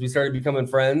beer because we started becoming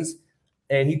friends.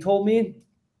 And he told me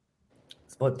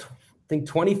it's about, I think,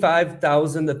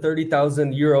 25,000 to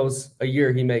 30,000 euros a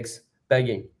year he makes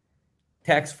begging,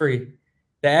 tax-free.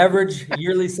 The average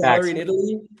yearly salary in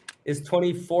Italy is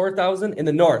 24,000 in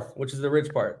the north, which is the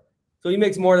rich part. So he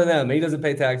makes more than them, and he doesn't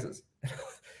pay taxes.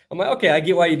 I'm like, okay, I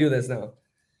get why you do this now.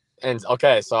 And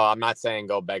okay, so I'm not saying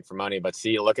go beg for money, but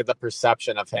see, look at the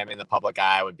perception of him in the public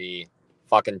eye would be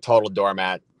fucking total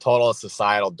doormat, total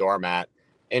societal doormat.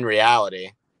 In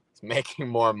reality, he's making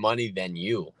more money than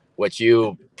you, which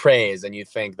you praise, and you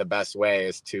think the best way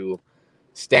is to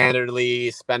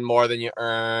standardly spend more than you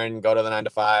earn, go to the 9 to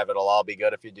 5. It'll all be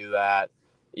good if you do that.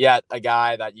 Yet a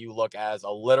guy that you look at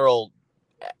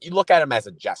him as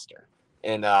a jester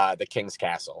in the King's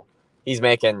Castle. He's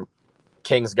making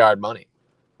King's Guard money.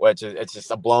 Which is, it's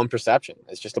just a blown perception.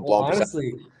 It's just a blown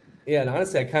perception. Yeah, and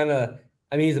honestly,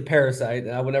 he's a parasite,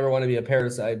 and I would never want to be a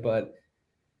parasite, but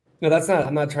that's not,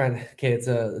 I'm not trying to, okay, it's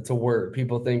a word.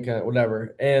 People think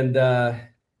whatever. And,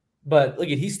 but look,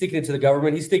 he's sticking it to the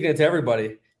government. He's sticking it to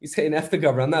everybody. He's saying, F the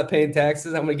government. I'm not paying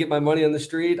taxes. I'm going to get my money on the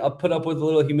street. I'll put up with a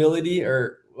little humility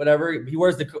or whatever. He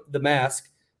wears the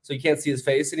mask, so you can't see his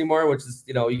face anymore, which is,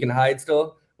 you can hide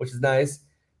still, which is nice.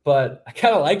 But I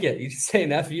kind of like it. He's just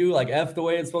saying F you, like F the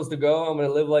way it's supposed to go. I'm going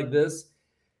to live like this.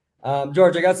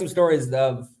 George, I got some stories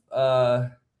of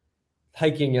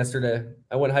hiking yesterday.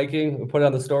 I went hiking. We put it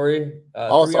on the story.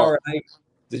 3-hour hike.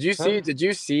 Did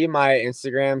you see my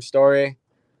Instagram story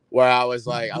where I was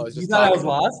just you thought I was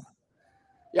lost?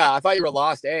 Yeah, I thought you were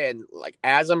lost. And like,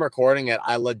 as I'm recording it,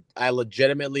 I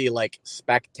legitimately like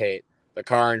spectate the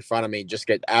car in front of me just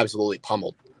get absolutely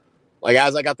pummeled. Like,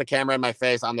 as I got the camera in my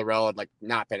face on the road, like,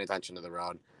 not paying attention to the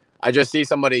road, I just see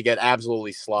somebody get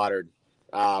absolutely slaughtered,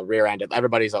 rear-ended.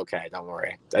 Everybody's okay. Don't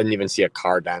worry. I didn't even see a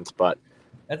car dent, but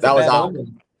that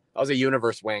was a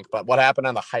universe wink. But what happened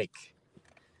on the hike?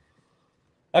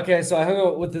 Okay, so I hung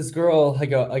out with this girl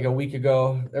like a week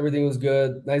ago. Everything was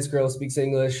good. Nice girl, speaks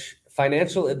English.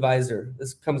 Financial advisor.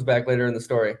 This comes back later in the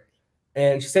story.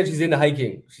 And she said she's into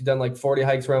hiking. She's done like 40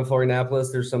 hikes around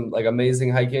Florianopolis. There's some like amazing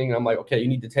hiking. And I'm like, okay, you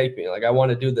need to take me. Like, I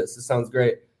want to do this. This sounds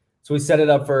great. So we set it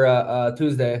up for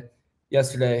Tuesday,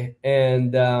 yesterday.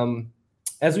 And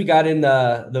as we got in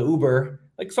the Uber,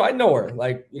 like, so I know her.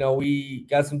 Like, we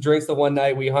got some drinks the one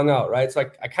night. We hung out, right? So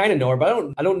I kind of know her,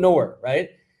 but I don't know her,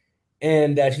 right?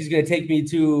 And she's going to take me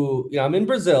to, I'm in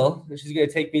Brazil, and she's going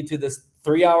to take me to this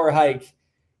 3-hour hike,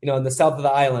 in the south of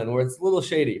the island where it's a little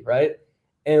shady, right?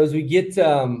 And as we get,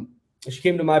 she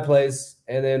came to my place,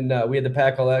 and then we had to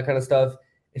pack all that kind of stuff.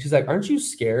 And she's like, "Aren't you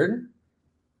scared?"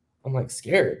 I'm like,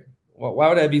 "Scared? Well, why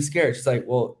would I be scared?" She's like,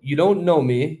 "Well, you don't know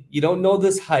me. You don't know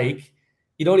this hike.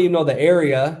 You don't even know the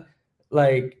area.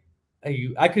 Like,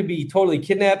 I could be totally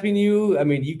kidnapping you. I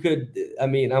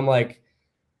mean, I'm like,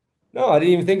 "No, I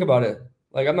didn't even think about it.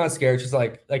 Like, I'm not scared." She's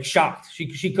like shocked.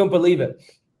 She couldn't believe it.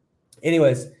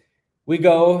 Anyways, we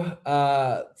go.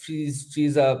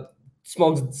 She's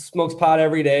smokes pot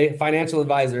every day. Financial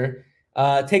advisor.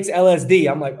 Takes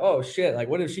LSD. I'm like, oh shit! Like,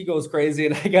 what if she goes crazy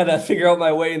and I gotta figure out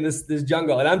my way in this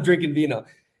jungle? And I'm drinking vino.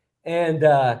 And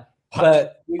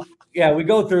but we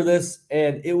go through this,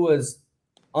 and it was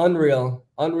unreal.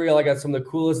 I got some of the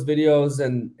coolest videos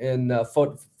and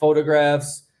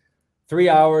photographs. 3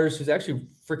 hours. She's actually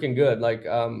freaking good. Like,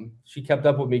 she kept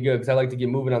up with me good because I like to get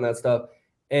moving on that stuff.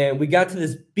 And we got to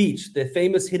this beach, the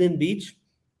famous hidden beach,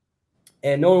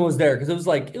 and no one was there because it was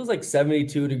like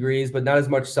 72 degrees, but not as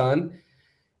much sun.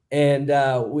 And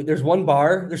there's one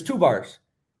bar. There's two bars,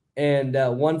 and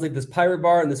one's like this pirate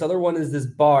bar, and this other one is this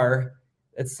bar.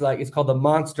 It's called the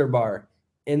Monster Bar.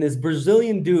 And this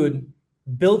Brazilian dude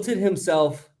built it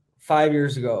himself 5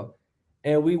 years ago.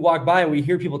 And we walk by and we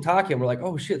hear people talking. We're like,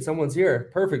 oh shit, someone's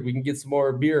here. Perfect. We can get some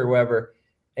more beer or whatever.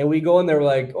 And we go in there, we're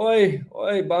like, oi,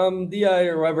 bom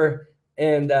dia, or whatever.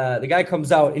 And the guy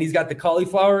comes out and he's got the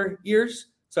cauliflower ears.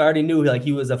 So I already knew like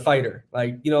he was a fighter,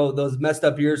 like, those messed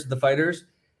up ears of the fighters.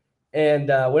 And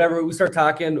whatever, we start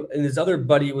talking, and his other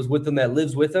buddy was with him that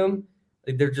lives with him.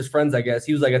 Like, they're just friends, I guess.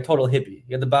 He was like a total hippie.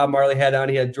 He had the Bob Marley hat on.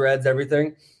 He had dreads,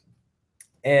 everything.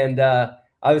 And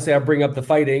obviously I bring up the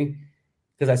fighting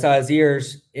because I saw his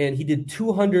ears, and he did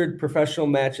 200 professional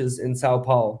matches in Sao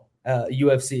Paulo,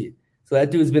 UFC. So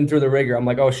that dude's been through the ringer. I'm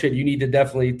like, oh shit, you need to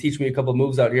definitely teach me a couple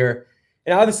moves out here.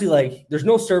 And obviously, like, there's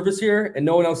no service here, and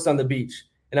no one else is on the beach.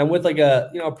 And I'm with like a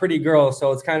pretty girl,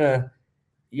 so it's kind of,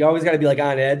 you always got to be like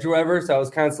on edge or whatever. So I was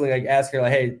constantly like asking her,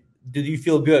 like, hey, do you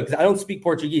feel good? Because I don't speak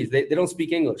Portuguese. They don't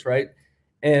speak English, right?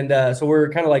 And so we're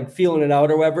kind of like feeling it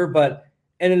out or whatever, but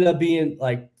ended up being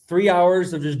like 3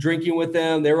 hours of just drinking with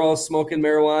them. They were all smoking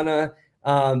marijuana.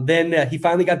 Then he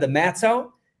finally got the mats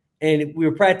out, and we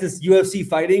were practice UFC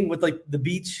fighting with like the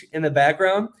beach in the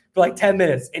background for like 10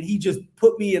 minutes. And he just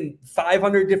put me in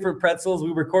 500 different pretzels.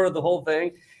 We recorded the whole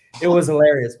thing. It was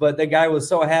hilarious, but the guy was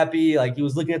so happy. Like, he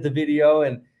was looking at the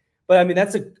video, but I mean,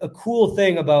 that's a cool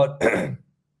thing about,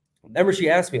 remember she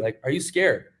asked me, like, are you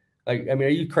scared? Like, I mean, are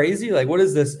you crazy? Like, what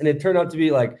is this? And it turned out to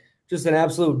be like just an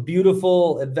absolute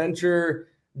beautiful adventure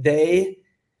day.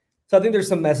 So I think there's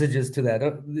some messages to that.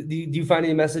 Do you find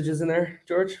any messages in there,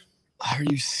 George? Are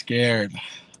you scared?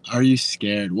 Are you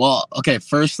scared? Well, okay,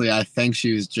 firstly, I think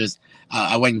she was just,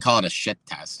 I wouldn't call it a shit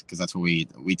test because that's what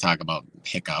we talk about,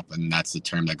 hiccup, and that's the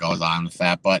term that goes on with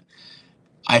that. But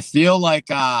I feel like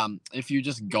if you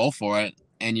just go for it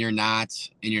and you're not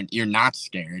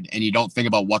scared and you don't think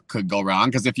about what could go wrong,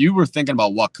 because if you were thinking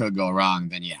about what could go wrong,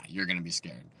 then yeah, you're going to be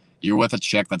scared. You're with a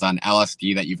chick that's on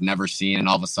LSD that you've never seen, and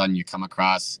all of a sudden you come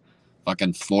across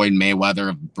fucking Floyd Mayweather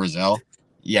of Brazil.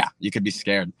 Yeah, you could be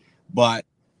scared. But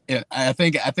I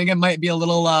think it might be a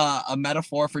little a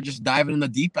metaphor for just diving in the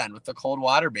deep end with the cold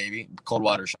water, baby. Cold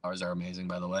water showers are amazing,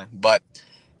 by the way. But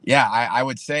yeah, I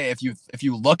would say if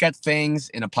you look at things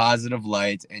in a positive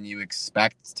light and you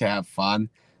expect to have fun,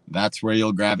 that's where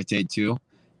you'll gravitate to.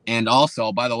 And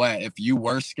also, by the way, if you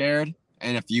were scared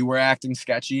and if you were acting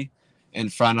sketchy in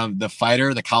front of the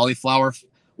fighter, the cauliflower,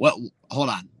 hold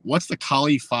on, what's the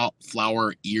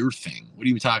cauliflower ear thing? What are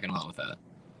you talking about with that?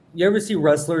 You ever see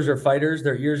wrestlers or fighters,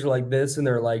 their ears are like this and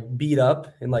they're like beat up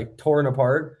and like torn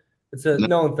apart? It's a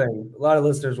known thing. A lot of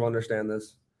listeners will understand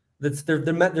this.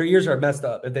 Their ears are messed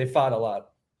up if they fought a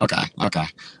lot. Okay.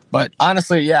 But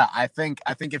honestly, yeah, I think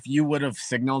if you would have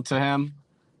signaled to him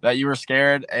that you were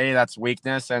scared, that's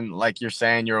weakness. And like you're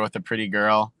saying, you're with a pretty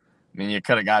girl. I mean, you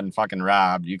could have gotten fucking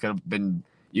robbed. You could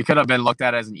have been looked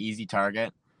at as an easy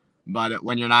target. But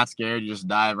when you're not scared, you just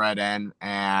dive right in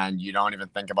and you don't even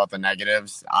think about the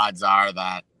negatives. Odds are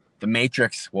that the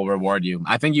Matrix will reward you.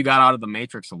 I think you got out of the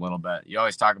Matrix a little bit. You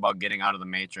always talk about getting out of the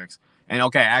Matrix. And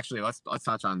okay, actually, let's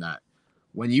touch on that.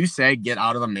 When you say get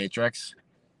out of the Matrix,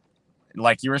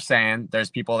 like you were saying,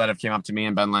 there's people that have came up to me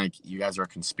and been like, you guys are a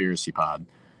conspiracy pod.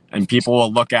 And people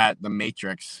will look at the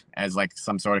Matrix as like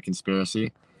some sort of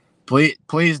conspiracy.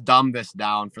 Please dumb this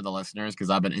down for the listeners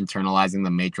because I've been internalizing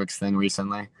the Matrix thing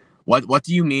recently. What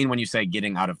do you mean when you say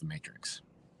getting out of the Matrix?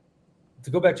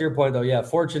 To go back to your point, though, yeah,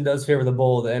 fortune does favor the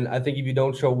bold. And I think if you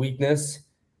don't show weakness,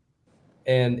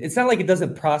 And it's not like it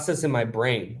doesn't process in my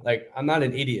brain. Like I'm not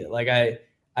an idiot. Like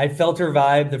I felt her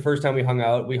vibe the first time we hung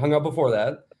out. We hung out before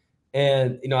that.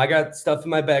 And I got stuff in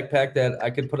my backpack that I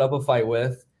could put up a fight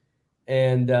with.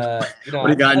 And what do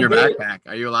you got in your backpack?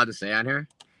 Are you allowed to say on here?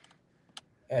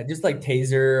 Just like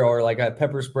taser or like a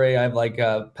pepper spray. I have like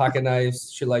pocket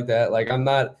knives, shit like that. Like I'm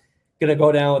not gonna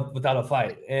go down without a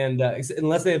fight. And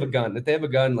unless they have a gun. If they have a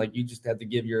gun, like you just have to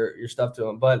give your stuff to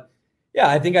them. But yeah,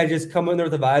 I think I just come in there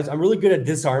with the vibes. I'm really good at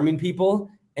disarming people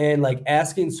and like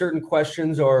asking certain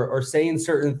questions or saying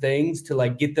certain things to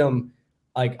like get them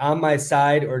like on my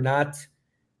side or not.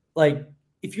 Like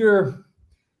if you're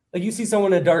like you see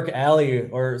someone in a dark alley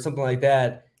or something like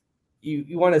that,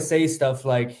 you want to say stuff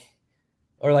like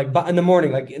or like in the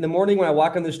morning when I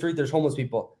walk on the street, there's homeless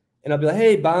people. And I'll be like,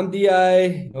 hey, Bom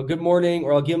Di, good morning,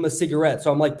 or I'll give them a cigarette.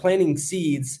 So I'm like planting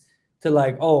seeds to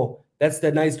like, oh, that's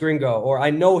the nice gringo, or I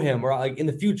know him, or like in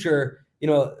the future,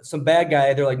 some bad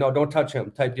guy, they're like, no, don't touch him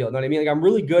type deal. You know what I mean? Like I'm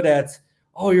really good at,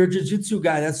 oh, you're a jiu-jitsu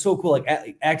guy. That's so cool.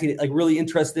 Like acting like really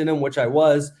interested in him, which I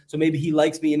was. So maybe he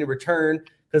likes me in return.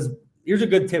 Because here's a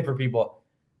good tip for people.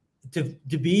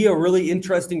 To be a really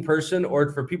interesting person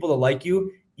or for people to like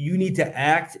you, you need to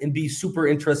act and be super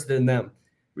interested in them.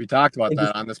 We talked about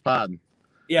that on this pod.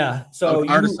 Yeah. So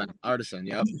artisan.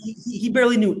 Yep. He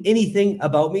barely knew anything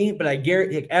about me, but I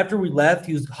guarantee after we left,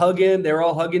 he was hugging. They were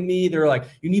all hugging me. They were like,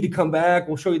 "You need to come back.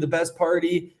 We'll show you the best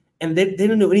party." And they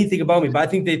didn't know anything about me, but I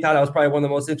think they thought I was probably one of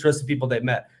the most interesting people they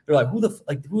met. They're like,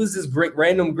 who is this great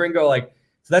random gringo? Like,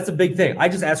 so that's a big thing. I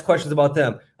just asked questions about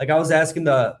them. Like I was asking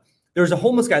there was a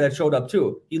homeless guy that showed up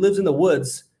too. He lives in the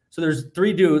woods. So there's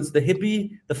 3 dudes, the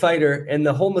hippie, the fighter, and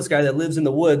the homeless guy that lives in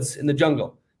the woods in the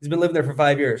jungle. He's been living there for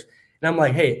 5 years. And I'm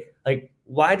like, hey, like,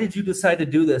 why did you decide to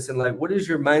do this? And like, what is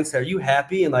your mindset? Are you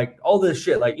happy? And like all this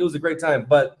shit, like it was a great time,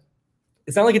 but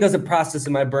it's not like it doesn't process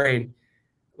in my brain.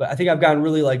 But I think I've gotten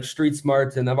really like street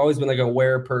smart and I've always been like an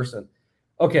aware person.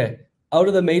 Okay. Out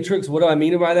of the matrix. What do I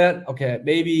mean by that? Okay.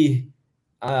 Maybe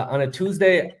on a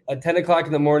Tuesday at 10 o'clock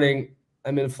in the morning,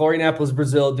 I'm in Florianópolis,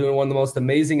 Brazil, doing one of the most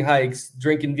amazing hikes,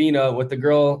 drinking vino with the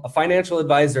girl, a financial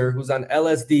advisor who's on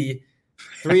LSD,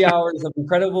 3 hours of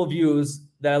incredible views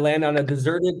that I land on a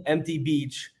deserted, empty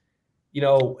beach,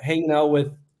 hanging out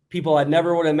with people I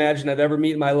never would imagine I'd ever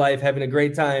meet in my life, having a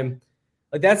great time.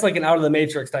 Like that's like an out of the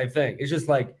matrix type thing. It's just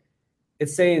like,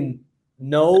 it's saying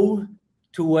no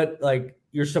to what like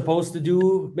you're supposed to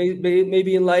do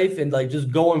maybe in life and like just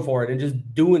going for it and just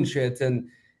doing shit. And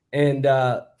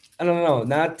I don't know,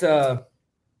 not,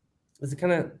 does it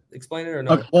kind of explain it or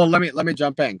no? Okay, well, let me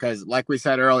jump in. Cause like we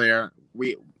said earlier,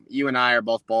 you and I are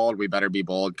both bold. We better be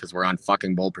bold because we're on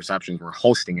fucking Bold Perceptions. We're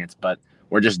hosting it, but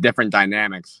we're just different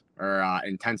dynamics or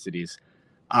intensities.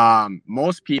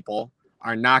 Most people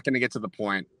are not going to get to the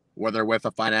point where they're with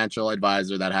a financial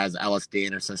advisor that has LSD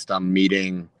in her system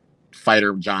meeting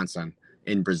Fighter Johnson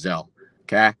in Brazil.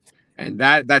 Okay. And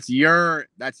that's your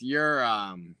measure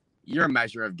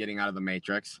of getting out of the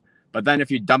matrix. But then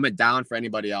if you dumb it down for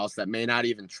anybody else that may not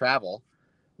even travel,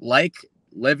 like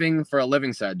Living for a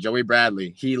Living said, Joey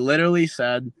Bradley, he literally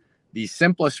said the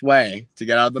simplest way to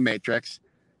get out of the matrix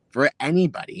for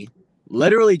anybody,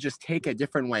 literally just take a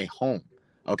different way home.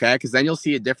 Okay. Because then you'll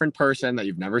see a different person that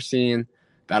you've never seen.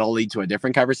 That'll lead to a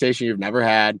different conversation you've never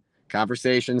had.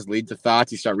 Conversations lead to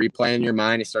thoughts. You start replaying your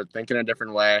mind. You start thinking a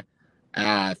different way.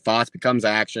 Thoughts becomes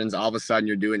actions. All of a sudden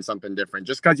you're doing something different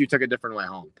just because you took a different way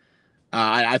home.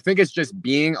 I think it's just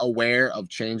being aware of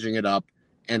changing it up.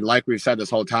 And like we've said this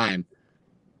whole time,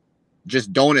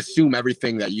 just don't assume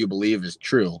everything that you believe is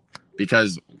true,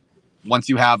 because once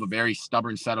you have a very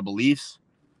stubborn set of beliefs,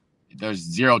 there's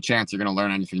zero chance you're going to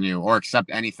learn anything new or accept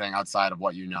anything outside of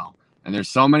what you know. And there's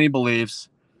so many beliefs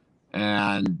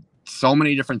and so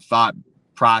many different thought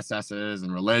processes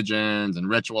and religions and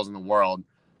rituals in the world.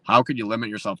 How could you limit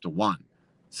yourself to one?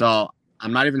 So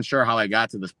I'm not even sure how I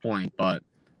got to this point, but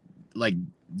like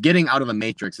getting out of the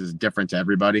matrix is different to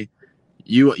everybody.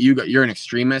 You're an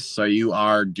extremist, so you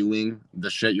are doing the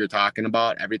shit you're talking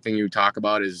about. Everything you talk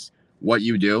about is what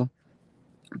you do.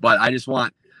 But I just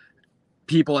want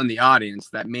people in the audience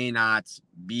that may not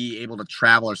be able to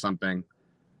travel or something,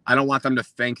 I don't want them to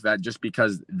think that just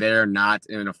because they're not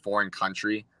in a foreign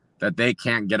country that they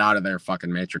can't get out of their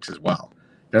fucking matrix as well.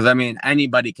 Because I mean,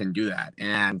 anybody can do that,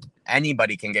 and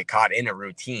anybody can get caught in a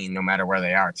routine no matter where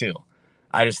they are too.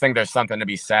 I just think there's something to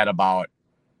be said about,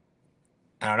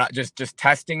 I don't know, just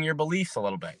testing your beliefs a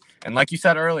little bit. And like you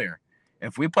said earlier,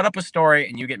 if we put up a story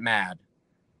and you get mad,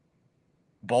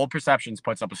 Bold Perceptions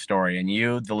puts up a story and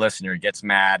you, the listener, gets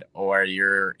mad, or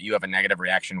you have a negative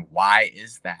reaction. Why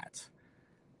is that?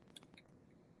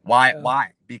 Why?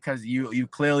 Why? Because you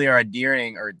clearly are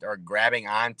adhering or grabbing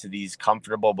onto these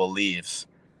comfortable beliefs.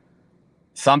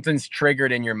 Something's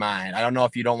triggered in your mind. I don't know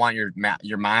if you don't want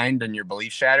your mind and your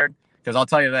beliefs shattered. Because I'll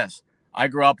tell you this: I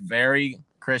grew up very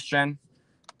Christian,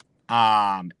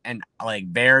 and like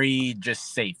very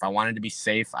just safe. I wanted to be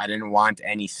safe. I didn't want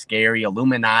any scary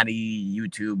Illuminati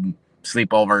YouTube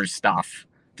sleepover stuff.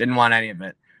 Didn't want any of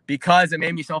it because it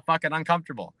made me so fucking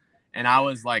uncomfortable. And I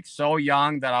was like so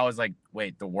young that I was like,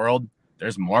 wait, the world,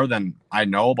 there's more than I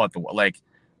know about the world. Like,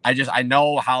 I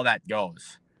know how that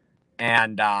goes.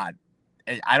 And I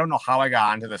don't know how I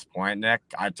got onto this point, Nick.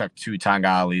 I took 2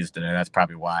 Tangalis today. That's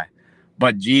probably why.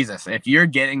 But Jesus, if you're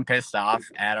getting pissed off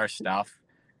at our stuff,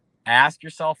 ask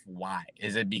yourself why.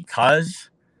 Is it because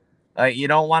you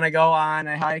don't want to go on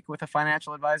a hike with a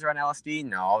financial advisor on LSD?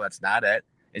 No, that's not it.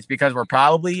 It's because we're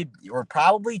probably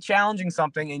challenging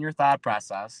something in your thought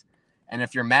process. And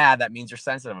if you're mad, that means you're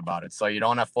sensitive about it. So you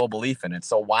don't have full belief in it.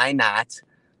 So why not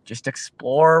just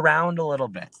explore around a little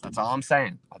bit? That's all I'm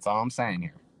saying. That's all I'm saying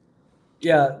here.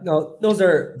 Yeah, no, those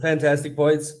are fantastic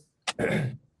points.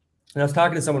 And I was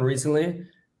talking to someone recently.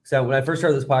 So when I first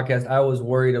started this podcast, I was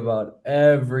worried about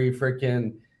every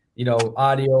freaking,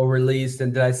 audio released.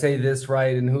 And did I say this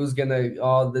right? And who's going to,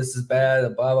 oh, this is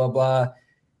bad, blah, blah, blah.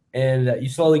 And you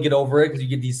slowly get over it because you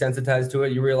get desensitized to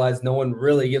it. You realize no one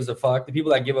really gives a fuck. The people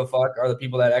that give a fuck are the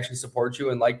people that actually support you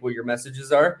and like what your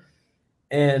messages are.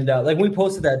 And like when we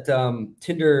posted that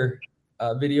Tinder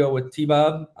video with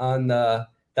T-Bob on the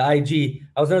IG,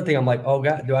 I was another thing. I'm like, oh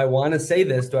God, do I want to say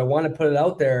this? Do I want to put it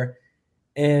out there?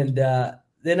 And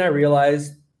then I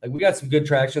realized like we got some good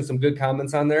traction, some good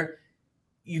comments on there.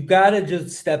 You got to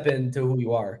just step into who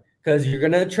you are. Because you're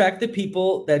going to attract the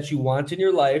people that you want in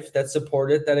your life, that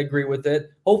support it, that agree with it.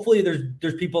 Hopefully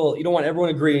there's people, you don't want everyone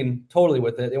agreeing totally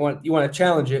with it. You want to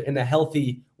challenge it in a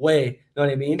healthy way. You know what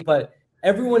I mean? But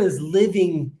everyone is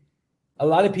living, a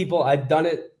lot of people, I've done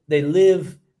it, they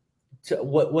live to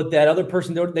what that other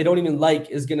person they don't even like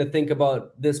is going to think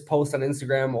about this post on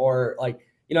Instagram or like,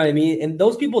 you know what I mean? And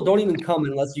those people don't even come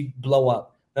unless you blow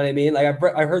up. You know what I mean? Like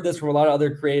I heard this from a lot of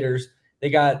other creators.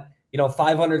 They got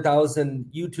 500,000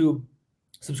 YouTube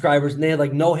subscribers and they had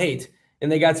like no hate,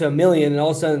 and they got to 1 million and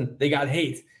all of a sudden they got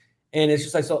hate. And it's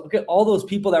just like, so look at all those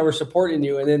people that were supporting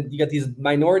you. And then you got these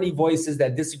minority voices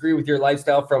that disagree with your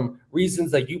lifestyle from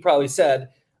reasons like you probably said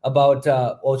about,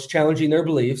 it's challenging their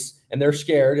beliefs and they're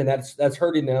scared and that's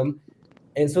hurting them.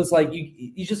 And so it's like,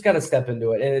 you just got to step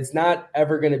into it. And it's not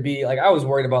ever going to be like, I was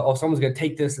worried about, someone's going to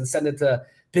take this and send it to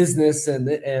business and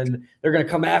they're going to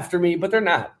come after me, but they're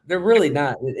not. They're really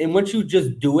not. And once you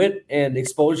just do it and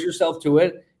expose yourself to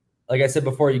it, like I said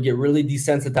before, you get really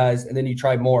desensitized and then you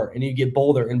try more and you get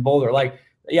bolder and bolder. Like,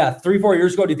 3-4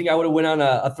 years ago, do you think I would have went on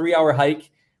a 3-hour hike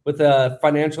with a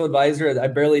financial advisor I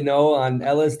barely know on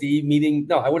LSD meeting?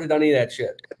 No, I wouldn't have done any of that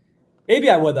shit. Maybe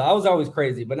I would though. I was always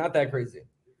crazy, but not that crazy.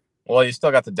 Well, you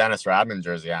still got the Dennis Rodman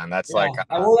jersey on. That's I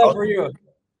wore that for you.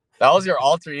 That was your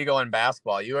alter ego in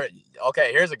basketball. You were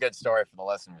okay. Here's a good story for the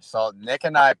listeners. So Nick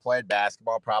and I played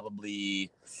basketball probably,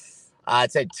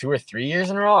 I'd say 2 or 3 years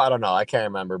in a row. I don't know. I can't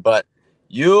remember. But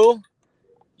you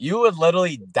would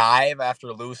literally dive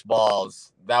after loose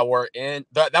balls that were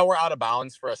out of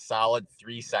bounds for a solid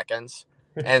 3 seconds,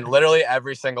 and literally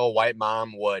every single white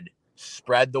mom would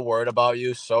spread the word about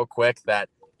you so quick that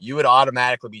you would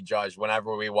automatically be judged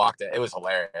whenever we walked in. It was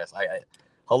hilarious.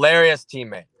 Hilarious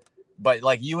teammate. But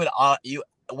like you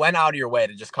went out of your way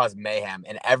to just cause mayhem,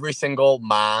 and every single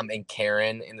mom and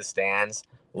Karen in the stands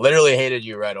literally hated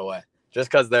you right away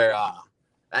just because they're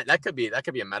that could be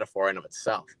a metaphor in of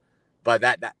itself. But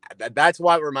that's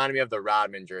what reminded me of the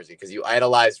Rodman jersey, because you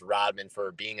idolized Rodman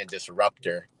for being a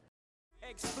disruptor.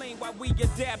 Explain why we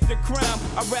adapt to crime.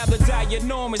 I'd rather die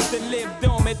enormous than live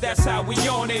dormant. That's how we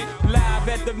on it. Live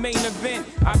at the main event.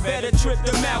 I better trip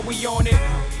them out. We on it.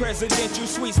 Presidential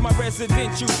suites, my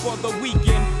residential for the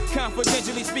weekend.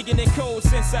 Confidentially speaking in code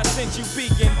since I sent you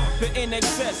peeking. The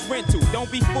NXS rental.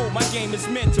 Don't be fooled, my game is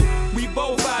mental. We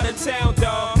both out of town,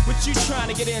 dawg. What you trying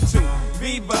to get into?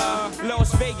 Viva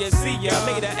Las Vegas. See ya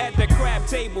later at the crab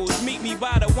tables. Meet me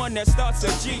by the one that starts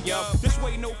a G up. This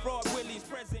way no fraud. Willie's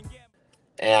present.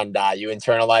 And you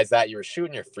internalize that. You were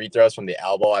shooting your free throws from the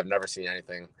elbow. I've never seen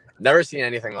anything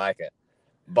like it.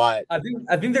 But I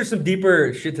think there's some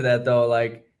deeper shit to that though.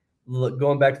 Like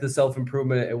going back to the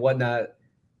self-improvement and whatnot.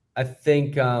 I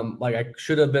think like I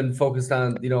should have been focused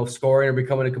on, scoring or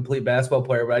becoming a complete basketball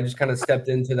player, but I just kind of stepped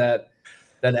into that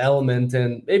element,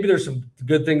 and maybe there's some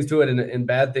good things to it and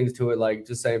bad things to it, like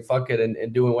just saying fuck it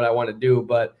and doing what I want to do.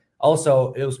 But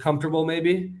also it was comfortable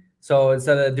maybe. So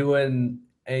instead of doing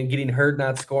and getting hurt,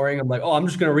 not scoring, I'm like, oh, I'm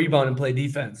just going to rebound and play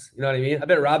defense. You know what I mean? I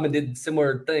bet Rodman did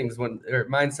similar things or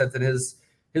mindsets in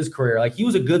his career. Like he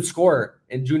was a good scorer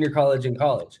in junior college and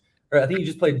college. Or I think he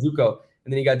just played JUCO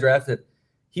and then he got drafted.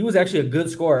 He was actually a good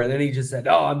scorer. And then he just said,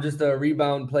 oh, I'm just a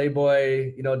rebound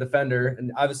playboy, defender.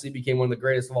 And obviously became one of the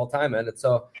greatest of all time. And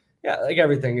so, yeah, like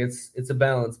everything, it's a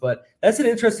balance. But that's an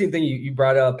interesting thing you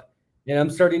brought up. And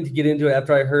I'm starting to get into it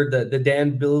after I heard the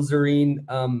Dan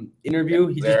Bilzerian interview.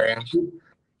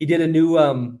 He did a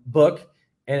new book,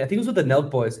 and I think it was with the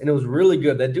Nelk Boys, and it was really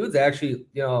good. That dude's actually,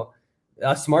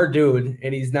 a smart dude,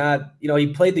 and he's not, he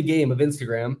played the game of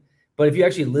Instagram, but if you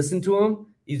actually listen to him,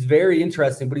 he's very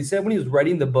interesting. But he said when he was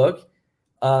writing the book,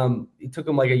 it took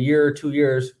him like a year or 2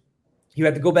 years. He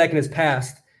had to go back in his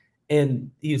past,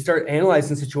 and he start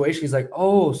analyzing the situation. He's like,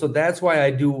 oh, so that's why I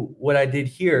do what I did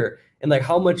here. And like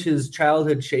how much his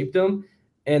childhood shaped him.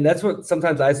 And that's what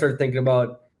sometimes I start thinking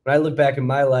about when I look back in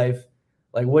my life,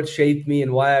 like what shaped me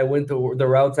and why I went the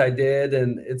routes I did.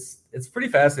 And it's pretty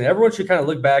fascinating. Everyone should kind of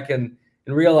look back and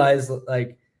realize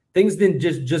like things didn't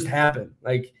just happen.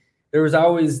 Like there was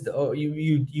always,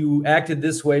 you acted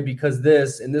this way because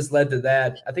this, and this led to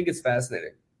that. I think it's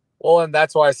fascinating. Well, and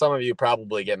that's why some of you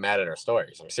probably get mad at our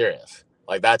stories. I'm serious.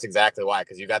 Like that's exactly why,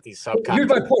 because you got these subconscious. Here's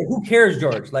my point. Who cares,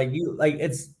 George? Like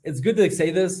it's good to say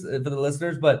this for the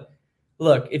listeners, but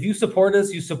look, if you support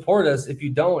us, you support us. If you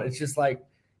don't, it's just like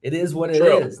it is what it is. You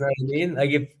know what I mean?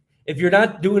 Like if you're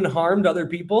not doing harm to other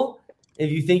people,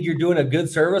 if you think you're doing a good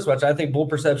service, which I think Bull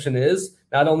Perception is,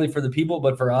 not only for the people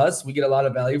but for us, we get a lot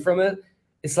of value from it.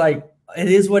 It's like it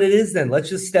is what it is. Then let's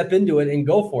just step into it and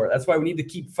go for it. That's why we need to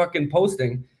keep fucking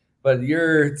posting. But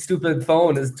your stupid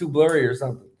phone is too blurry or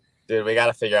something. Dude, we got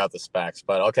to figure out the specs.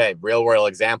 But okay, real world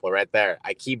example right there.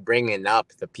 I keep bringing up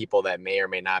the people that may or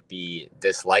may not be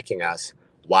disliking us.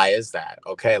 Why is that?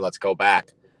 Okay, let's go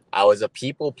back. I was a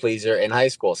people pleaser in high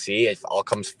school. See, it all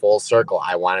comes full circle.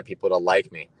 I wanted people to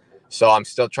like me. So I'm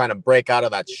still trying to break out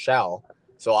of that shell.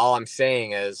 So all I'm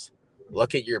saying is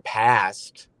look at your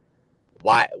past.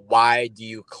 Why do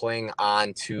you cling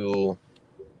on to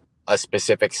a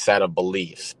specific set of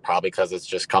beliefs? Probably because it's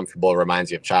just comfortable. It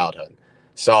reminds you of childhood.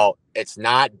 So it's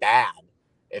not bad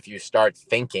if you start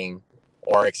thinking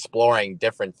or exploring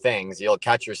different things. You'll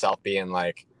catch yourself being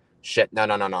like, shit,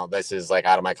 no. This is like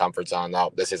out of my comfort zone.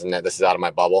 No, this isn't it. This is out of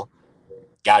my bubble.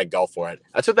 Gotta go for it.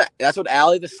 That's what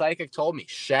Allie the psychic told me.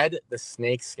 Shed the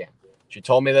snake skin. She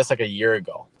told me this like a year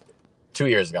ago, 2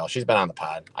 years ago. She's been on the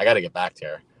pod. I got to get back to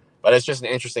her. But it's just an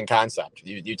interesting concept.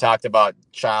 You talked about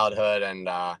childhood and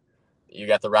you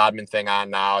got the Rodman thing on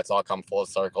now. It's all come full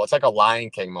circle. It's like a Lion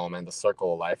King moment, the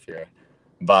circle of life here.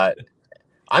 But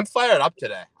I'm fired up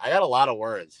today. I got a lot of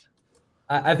words.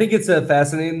 I think it's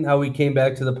fascinating how we came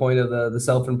back to the point of the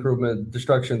self-improvement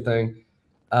destruction thing.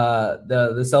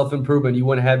 The self-improvement, you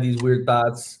wouldn't have these weird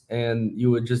thoughts and you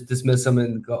would just dismiss them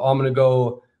and go, oh, I'm going to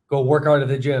go work out at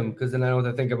the gym because then I don't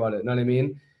have to think about it. You know what I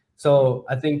mean? So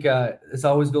I think this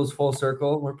always goes full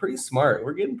circle. We're pretty smart.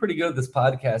 We're getting pretty good at this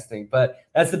podcasting, but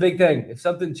that's the big thing. If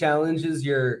something challenges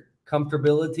your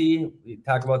comfortability, we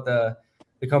talk about the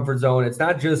comfort zone. It's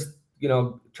not just,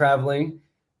 traveling,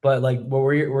 but like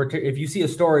if you see a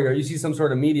story or you see some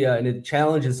sort of media and it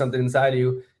challenges something inside of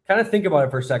you, kind of think about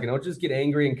it for a second. Don't just get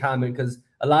angry and comment because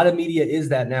a lot of media is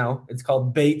that now. It's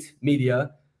called bait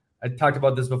media. I talked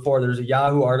about this before. There's a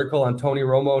Yahoo article on Tony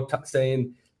Romo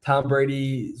saying Tom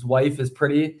Brady's wife is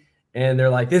pretty, and they're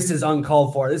like, this is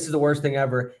uncalled for. This is the worst thing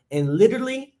ever. And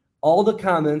literally all the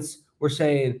comments were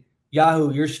saying,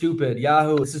 Yahoo, you're stupid.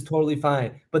 Yahoo, this is totally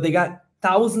fine. But they got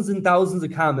thousands and thousands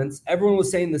of comments. Everyone was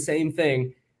saying the same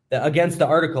thing against the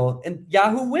article, and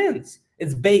Yahoo wins.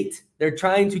 It's bait. They're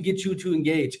trying to get you to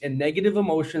engage, and negative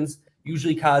emotions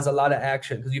usually cause a lot of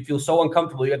action because you feel so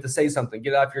uncomfortable. You have to say something,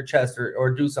 get it off your chest or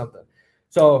do something.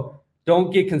 So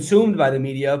don't get consumed by the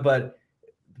media, but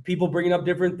people bringing up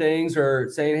different things or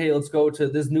saying, hey, let's go to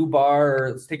this new bar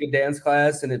or let's take a dance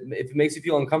class. And if it makes you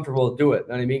feel uncomfortable, do it. You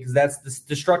know what I mean? Because that's the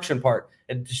destruction part.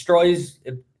 It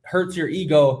hurts your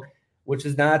ego, which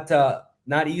is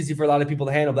not easy for a lot of people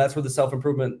to handle. That's where the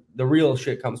self-improvement, the real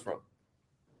shit comes from.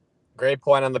 Great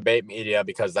point on the bait media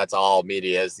because that's all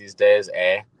media is these days,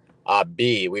 A.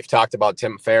 B, we've talked about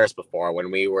Tim Ferriss before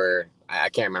when we were, I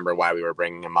can't remember why we were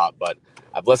bringing him up, but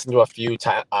I've listened to a few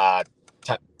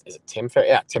is it Tim Ferriss?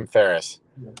 Yeah, Tim Ferriss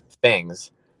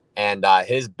things. And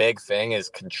his big thing is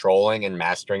controlling and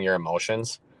mastering your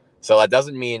emotions. So that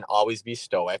doesn't mean always be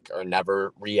stoic or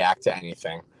never react to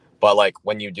anything. But like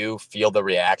when you do feel the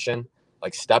reaction,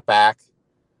 like step back,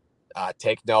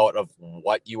 take note of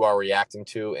what you are reacting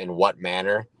to in what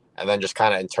manner, and then just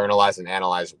kind of internalize and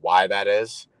analyze why that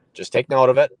is. Just take note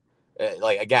of it.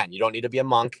 Like, again, you don't need to be a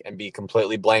monk and be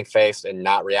completely blank-faced and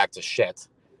not react to shit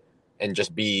and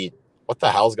just be, what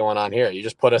the hell's going on here? You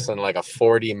just put us in like a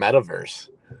 4D metaverse.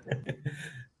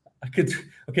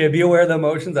 Okay, be aware of the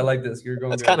emotions. I like this. You're going.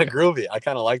 That's kind of groovy. I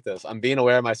kind of like this. I'm being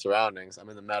aware of my surroundings. I'm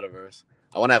in the metaverse.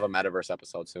 I want to have a metaverse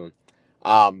episode soon.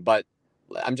 But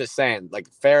I'm just saying, like,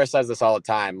 Farrah says this all the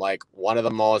time. Like, one of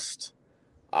the most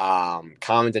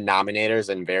common denominators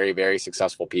in very, very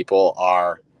successful people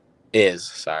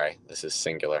this is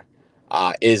singular,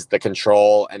 is the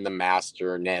control and the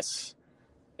masterness.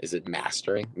 Is it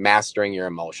mastering your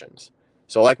emotions?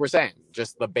 So like we're saying,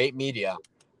 just the bait media,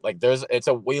 like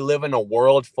we live in a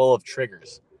world full of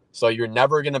triggers. So you're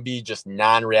never going to be just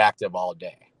non-reactive all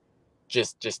day.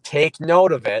 Just take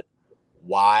note of it.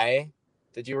 Why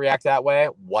did you react that way?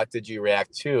 What did you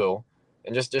react to?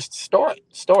 And just store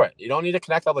it. You don't need to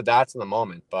connect all the dots in the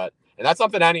moment, and that's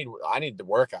something I need to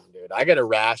work on, dude. I get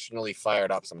irrationally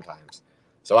fired up sometimes.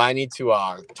 So I need to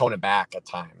tone it back at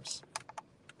times.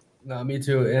 No, me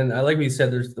too. And I like what you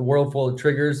said, there's the world full of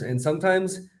triggers, and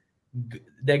sometimes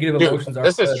negative emotions are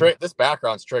this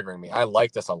background's triggering me. I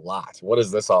like this a lot. What is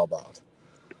this all about?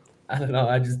 I don't know.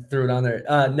 I just threw it on there.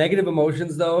 Negative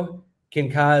emotions, though,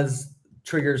 can cause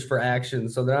triggers for action.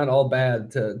 So they're not all bad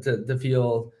to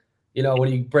feel,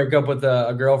 when you break up with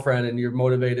a girlfriend and you're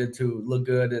motivated to look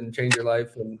good and change your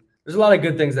life. And there's a lot of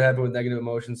good things that happen with negative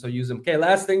emotions. So use them. Okay,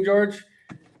 last thing, George.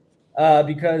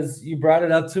 Because you brought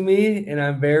it up to me, and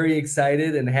I'm very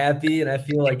excited and happy, and I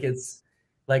feel like it's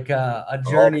like a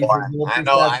journey. I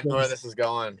know where this is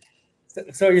going.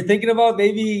 So you're thinking about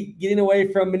maybe getting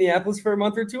away from Minneapolis for a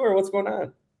month or two, or what's going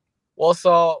on? Well,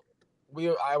 so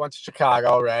I went to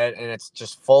Chicago, right, and it's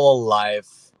just full of life,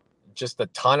 just a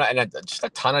ton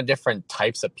of different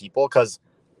types of people. Because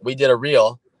we did a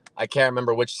reel. I can't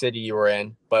remember which city you were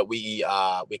in, but we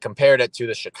compared it to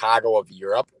the Chicago of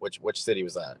Europe. Which city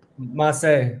was that?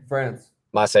 Marseille, France.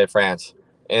 Marseille, France,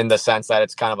 in the sense that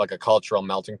it's kind of like a cultural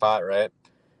melting pot, right?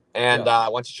 And I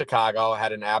went to Chicago,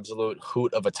 had an absolute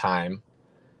hoot of a time.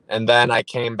 And then I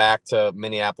came back to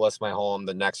Minneapolis, my home,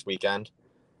 the next weekend.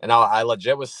 And I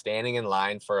legit was standing in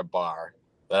line for a bar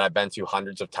that I've been to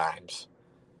hundreds of times.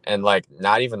 And like,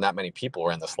 not even that many people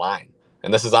were in this line.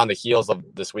 And this is on the heels of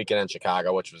this weekend in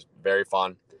Chicago, which was very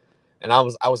fun. And I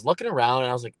was looking around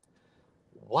and I was like,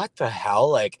 what the hell?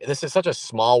 Like, this is such a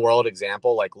small world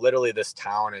example. Like, literally this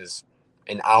town is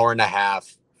an hour and a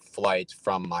half flight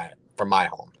from my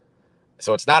home.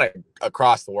 So it's not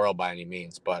across the world by any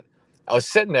means, but I was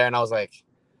sitting there and I was like,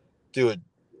 dude,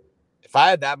 if I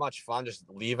had that much fun just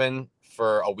leaving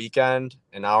for a weekend,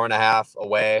 an hour and a half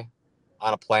away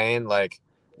on a plane, like,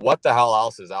 what the hell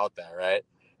else is out there, right?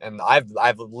 And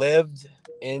I've lived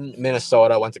in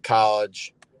Minnesota, went to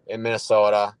college in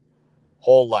Minnesota,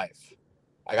 whole life.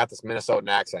 I got this Minnesotan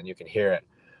accent, you can hear it.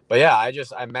 But yeah,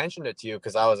 I mentioned it to you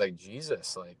because I was like,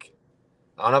 Jesus, like,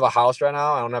 I don't have a house right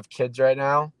now. I don't have kids right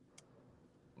now.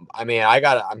 I mean,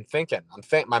 I'm thinking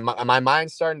my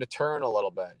mind's starting to turn a little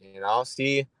bit,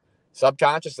 see,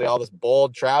 subconsciously, all this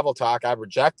bold travel talk, I've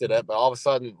rejected it, but all of a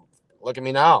sudden, look at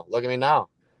me now.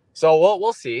 So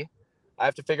we'll see. I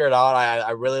have to figure it out.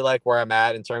 I really like where I'm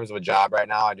at in terms of a job right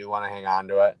now. I do want to hang on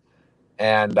to it.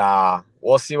 And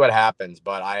we'll see what happens.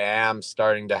 But I am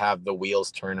starting to have the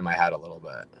wheels turn in my head a little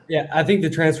bit. Yeah, I think the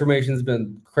transformation has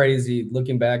been crazy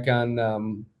looking back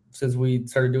on since we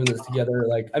started doing this together.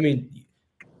 Like, I mean,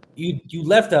 you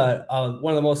left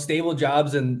one of the most stable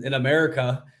jobs in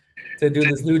America to do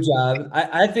this new job.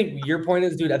 I think your point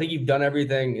is, dude, I think you've done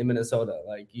everything in Minnesota.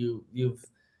 Like you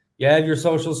have your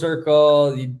social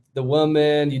circle, the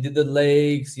woman, you did the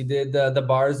lakes, you did the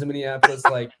bars in Minneapolis.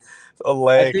 Like the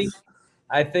lakes.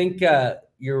 I think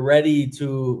you're ready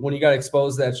to, when you got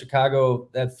exposed to that Chicago,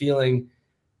 that feeling.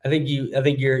 I think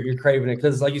you're craving it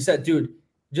because, like you said, dude,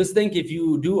 just think if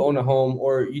you do own a home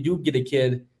or you do get a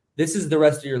kid, this is the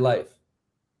rest of your life.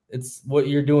 It's what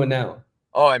you're doing now.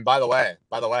 Oh, and by the way,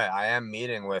 I am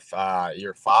meeting with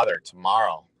your father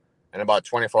tomorrow in about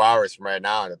 24 hours from right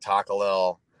now to talk a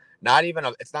little.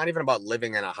 It's not even about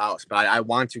living in a house, but I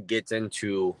want to get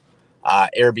into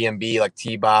Airbnb, like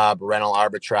T-Bob, rental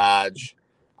arbitrage.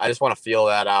 I just want to feel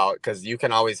that out because you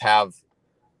can always have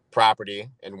property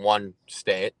in one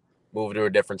state, move to a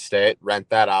different state, rent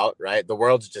that out, right? The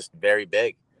world's just very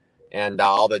big. And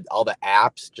all the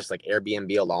apps, just like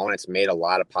Airbnb alone, it's made a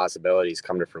lot of possibilities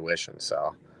come to fruition.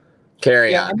 So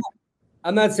carry on.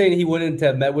 I'm not saying he wouldn't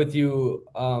have met with you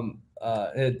 2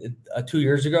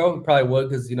 years ago. Probably would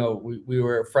because, we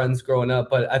were friends growing up.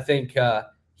 But I think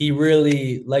he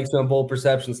really likes to have bold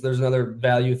perceptions. So there's another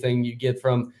value thing you get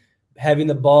from having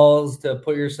the balls to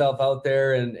put yourself out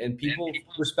there, and people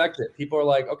respect it. People are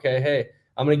like, okay, hey,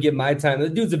 I'm gonna give my time. The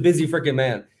dude's a busy freaking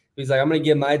man. He's like, I'm gonna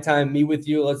give my time, meet with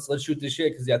you. Let's shoot this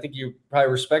shit, because I think you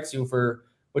probably respects you for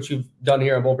what you've done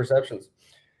here on Bold Perceptions.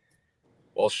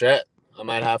 Well, shit, I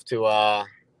might have to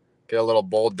get a little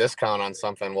bold discount on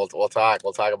something. We'll talk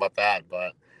about that.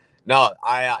 But no,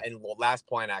 and last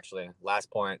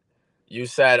point. You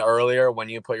said earlier, when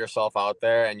you put yourself out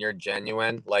there and you're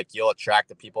genuine, like, you'll attract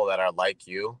the people that are like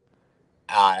you.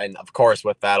 And of course,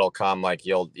 with that'll come, like,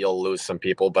 you'll lose some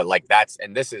people, but like,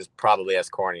 and this is probably as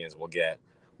corny as we'll get.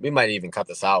 We might even cut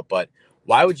this out, but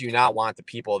why would you not want the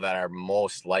people that are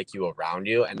most like you around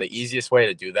you? And the easiest way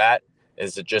to do that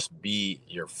is to just be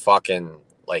your fucking,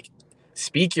 like,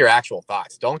 speak your actual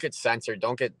thoughts. Don't get censored.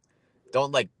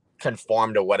 Don't like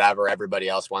conform to whatever everybody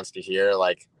else wants to hear.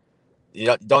 Like,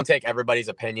 don't take everybody's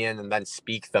opinion and then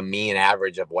speak the mean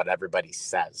average of what everybody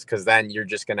says, because then you're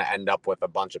just going to end up with a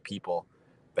bunch of people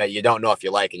that you don't know if you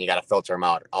like, and you got to filter them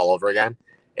out all over again.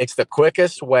 It's the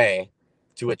quickest way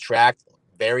to attract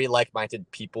very like-minded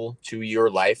people to your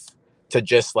life, to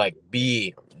just like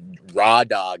be raw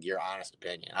dog your honest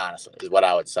opinion, honestly, is what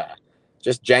I would say.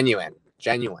 Just genuine.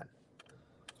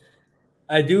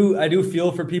 I do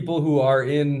feel for people who are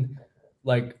in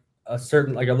like a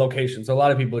certain, like a location. So a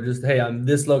lot of people are just, hey, I'm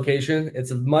this location.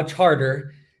 It's much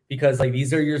harder because like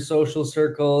these are your social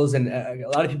circles, and a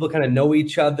lot of people kind of know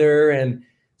each other. And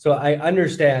so I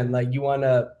understand, like, you want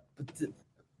to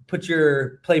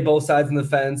play both sides in the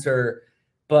fence,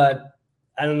 but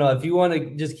I don't know, if you want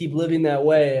to just keep living that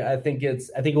way, I think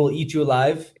it will eat you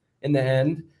alive in the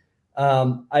end.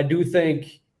 I do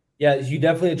think, yeah, you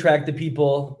definitely attract the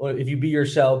people if you be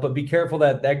yourself, but be careful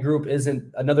that group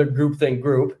isn't another groupthink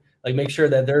group. Like, make sure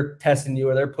that they're testing you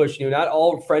or they're pushing you. Not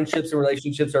all friendships and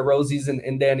relationships are roses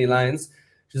and dandelions.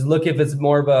 Just look if it's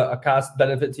more of a cost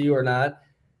benefit to you or not.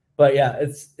 But yeah,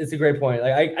 it's a great point.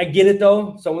 Like, I get it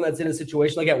though. Someone that's in a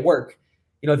situation like at work,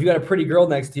 if you got a pretty girl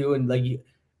next to you, and like,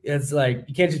 it's like,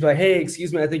 you can't just be like, hey,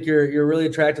 excuse me, I think you're really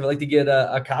attractive, I'd like to get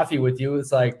a coffee with you.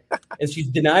 It's like, if she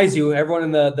denies you, everyone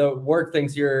in the work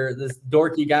thinks you're this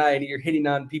dorky guy and you're hitting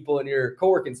on people in your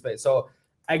co-working space. So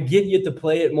I get you to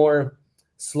play it more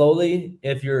slowly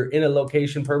if you're in a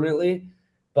location permanently,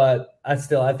 but I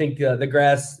think the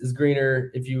grass is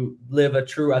greener if you live a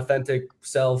true, authentic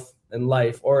self in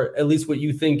life, or at least what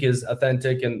you think is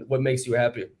authentic and what makes you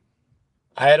happy.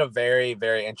 I had a very,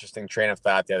 very interesting train of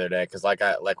thought the other day, because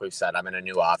like we've said, I'm in a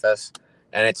new office,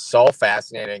 and it's so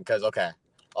fascinating because, okay,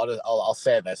 I'll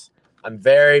say this. I'm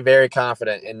very, very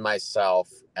confident in myself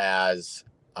as,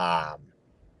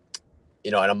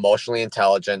 an emotionally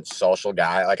intelligent social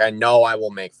guy. Like, I know I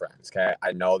will make friends. Okay.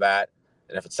 I know that.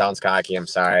 And if it sounds cocky, I'm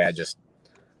sorry.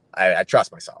 I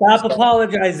trust myself. Stop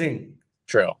apologizing.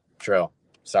 True.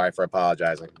 Sorry for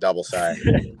apologizing. Double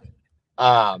sorry.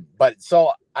 But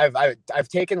so I've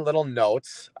taken little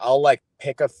notes. I'll like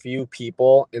pick a few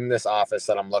people in this office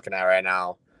that I'm looking at right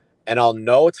now, and I'll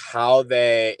note how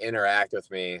they interact with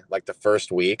me like the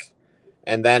first week.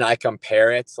 And then I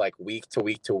compare it like week to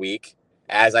week to week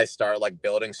as I start like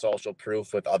building social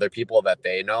proof with other people that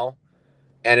they know.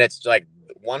 And it's like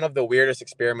one of the weirdest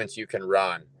experiments you can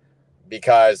run,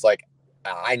 because like,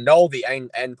 I know the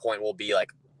end point will be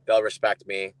like, they'll respect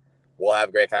me. We'll have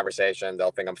a great conversation.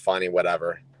 They'll think I'm funny,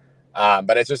 whatever.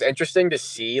 But it's just interesting to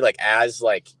see, like, as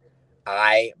like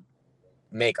I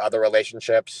make other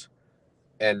relationships,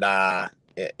 and not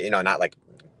like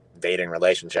dating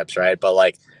relationships, right? But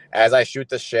like, as I shoot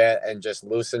the shit and just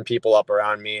loosen people up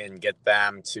around me and get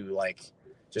them to like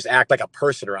just act like a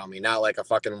person around me, not like a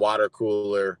fucking water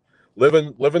cooler,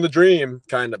 living the dream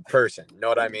kind of person. You know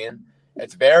what I mean?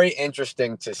 It's very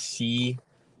interesting to see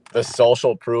the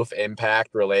social proof impact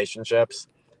relationships,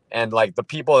 and like the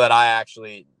people that I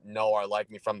actually know are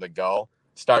like me from the go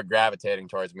start gravitating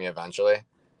towards me eventually.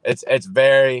 It's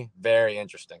very, very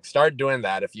interesting. Start doing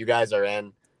that if you guys are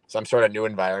in some sort of new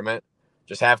environment.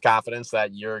 Just have confidence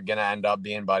that you're gonna end up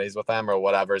being buddies with them or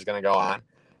whatever is gonna go on,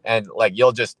 and like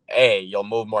you'll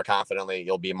move more confidently.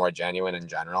 You'll be more genuine in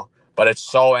general. But it's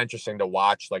so interesting to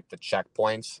watch like the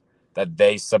checkpoints that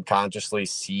they subconsciously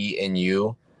see in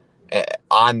you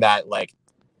on that, like,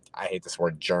 I hate this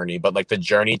word journey, but like the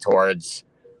journey towards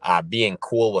being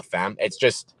cool with them. It's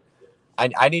just,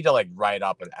 I need to like write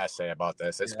up an essay about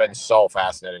this. It's been so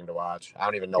fascinating to watch. I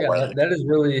don't even know where that is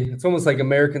really, it's almost like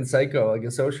American Psycho, like a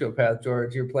sociopath,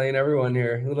 George. You're playing everyone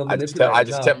here. A little manipulative. I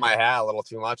just tipped my hat a little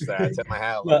too much there. I tipped my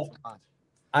hat a little too much.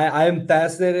 I'm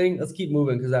fascinating. Let's keep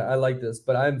moving because I like this,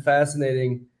 but I'm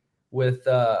fascinating with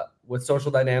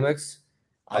social dynamics.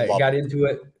 I got into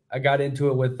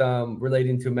it with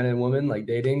relating to men and women, like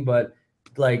dating, but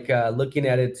like looking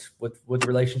at it with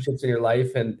relationships in your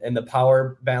life and the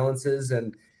power balances,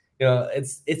 and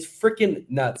it's freaking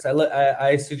nuts.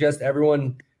 I suggest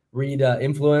everyone read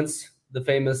Influence, the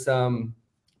famous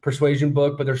persuasion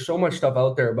book, but there's so much stuff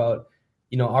out there about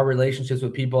our relationships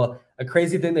with people. A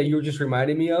crazy thing that you were just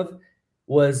reminding me of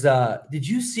was did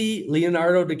you see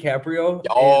Leonardo DiCaprio?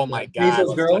 Oh my God,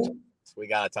 we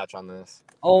gotta touch on this.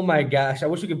 Oh my gosh, I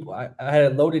wish we could. I had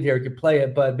it loaded here, I could play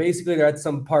it, but basically they're at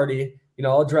some party,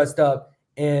 all dressed up,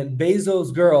 and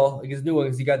Bezos' girl, like his new one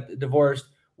because he got divorced,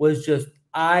 was just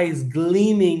eyes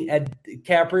gleaming at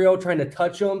DiCaprio, trying to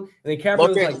touch him, and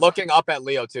DiCaprio looking up at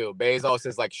Leo too. Bezos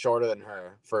is like shorter than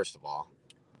her, first of all.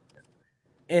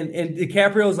 And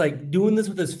DiCaprio's like doing this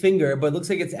with his finger, but it looks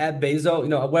like it's at Bezos,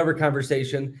 a Weber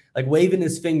conversation, like waving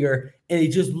his finger, and he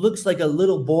just looks like a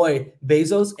little boy,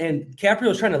 Bezos. And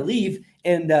DiCaprio's trying to leave,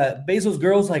 and Bezos'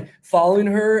 girl's like following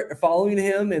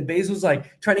him, and Bezos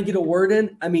like trying to get a word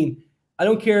in. I mean, I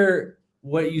don't care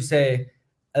what you say.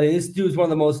 I mean, this dude's one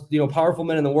of the most powerful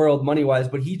men in the world, money wise,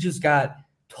 but he just got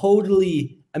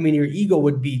totally. I mean, your ego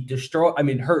would be destroyed. I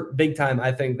mean, hurt big time.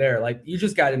 I think there, like you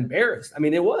just got embarrassed. I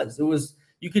mean, it was.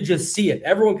 You could just see it.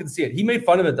 Everyone could see it. He made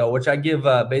fun of it, though, which I give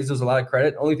Bezos a lot of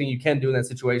credit. Only thing you can do in that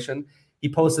situation. He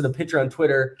posted a picture on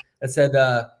Twitter that said,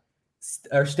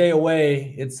 or stay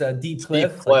away. It's a deep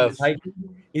cliff. Like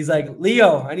he's like,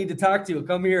 Leo, I need to talk to you.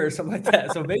 Come here or something like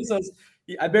that. So Bezos,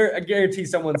 I guarantee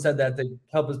someone said that to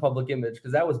help his public image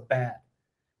because that was bad.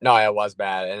 No, it was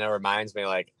bad. And it reminds me,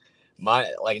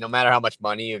 no matter how much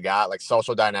money you got, like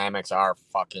social dynamics are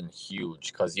fucking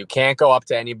huge because you can't go up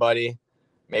to anybody.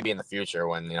 Maybe in the future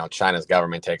when China's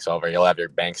government takes over, you'll have your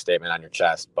bank statement on your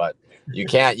chest, but you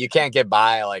can't get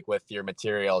by like with your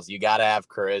materials. You got to have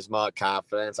charisma,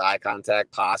 confidence, eye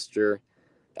contact, posture.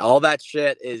 All that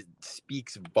shit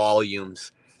speaks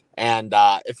volumes. And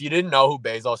if you didn't know who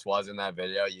Bezos was in that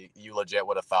video, you legit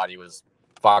would have thought he was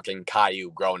fucking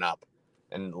Caillou grown up.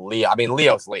 And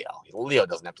Leo's Leo. Leo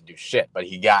doesn't have to do shit, but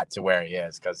he got to where he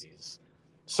is because he's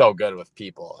so good with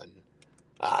people and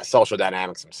social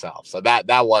dynamics himself. So that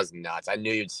was nuts. I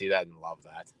knew you'd see that and love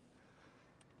that.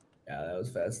 Yeah, that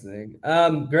was fascinating.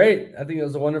 Great. I think it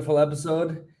was a wonderful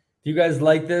episode. If you guys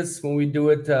like this when we do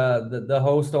it the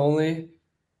host only,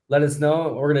 let us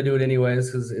know. We're gonna do it anyways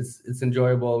because it's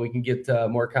enjoyable. We can get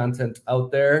more content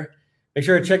out there. Make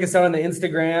sure to check us out on the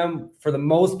Instagram. For the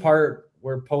most part,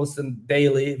 we're posting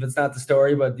daily, if it's not the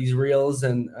story, but these reels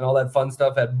and all that fun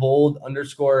stuff at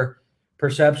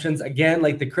bold_perceptions. Again,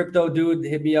 like the crypto dude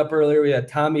hit me up earlier. We had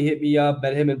Tommy hit me up,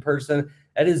 met him in person.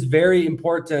 That is very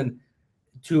important.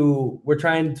 We're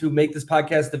trying to make this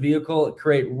podcast the vehicle,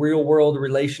 create real world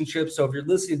relationships. So if you're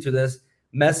listening to this,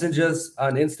 message us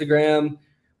on Instagram.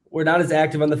 We're not as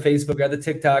active on the Facebook or the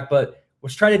TikTok, but we're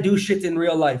trying to do shit in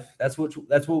real life. That's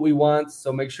what we want.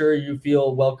 So make sure you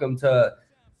feel welcome to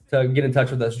get in touch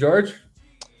with us. George?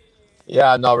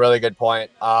 Yeah, no, really good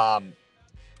point.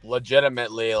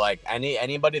 Legitimately, like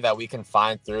anybody that we can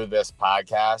find through this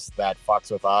podcast that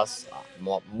fucks with us,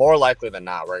 more likely than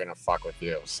not, we're gonna fuck with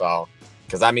you. So,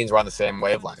 because that means we're on the same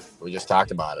wavelength. We just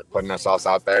talked about it, putting ourselves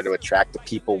out there to attract the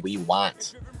people we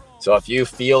want. So if you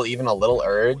feel even a little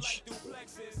urge,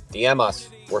 DM us.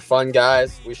 We're fun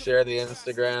guys. We share the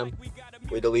Instagram.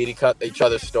 We delete each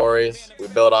other's stories. We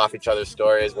build off each other's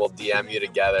stories. We'll DM you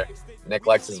together. Nick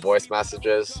likes his voice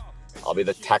messages. I'll be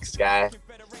the text guy.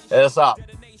 Hit us up.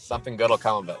 Something good will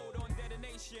come of it.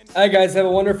 All right, guys, have a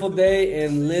wonderful day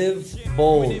and live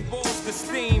bold. It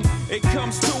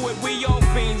comes to it, we all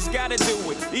fiends gotta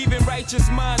do it. Even righteous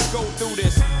minds go through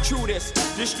this. True this,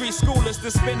 the street schoolers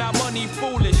to spend our money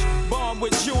foolish. Born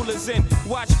with jewelers and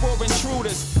watch for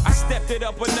intruders. I stepped it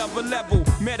up another level,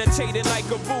 meditated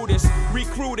like a Buddhist.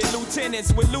 Recruited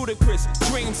lieutenants with ludicrous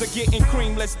dreams of getting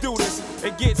cream. Let's do this.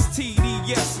 It gets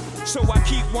TDS, so I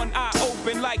keep one eye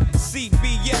open like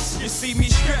CBS. You see me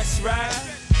stressed, right?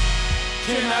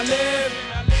 Can I live?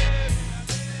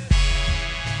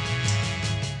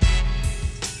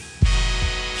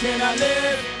 Can I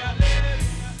live?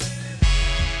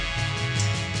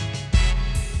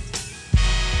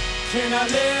 Can I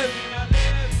live?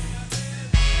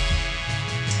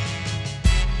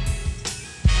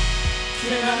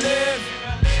 Can I live?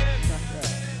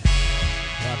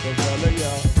 Rockefeller,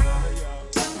 y'all.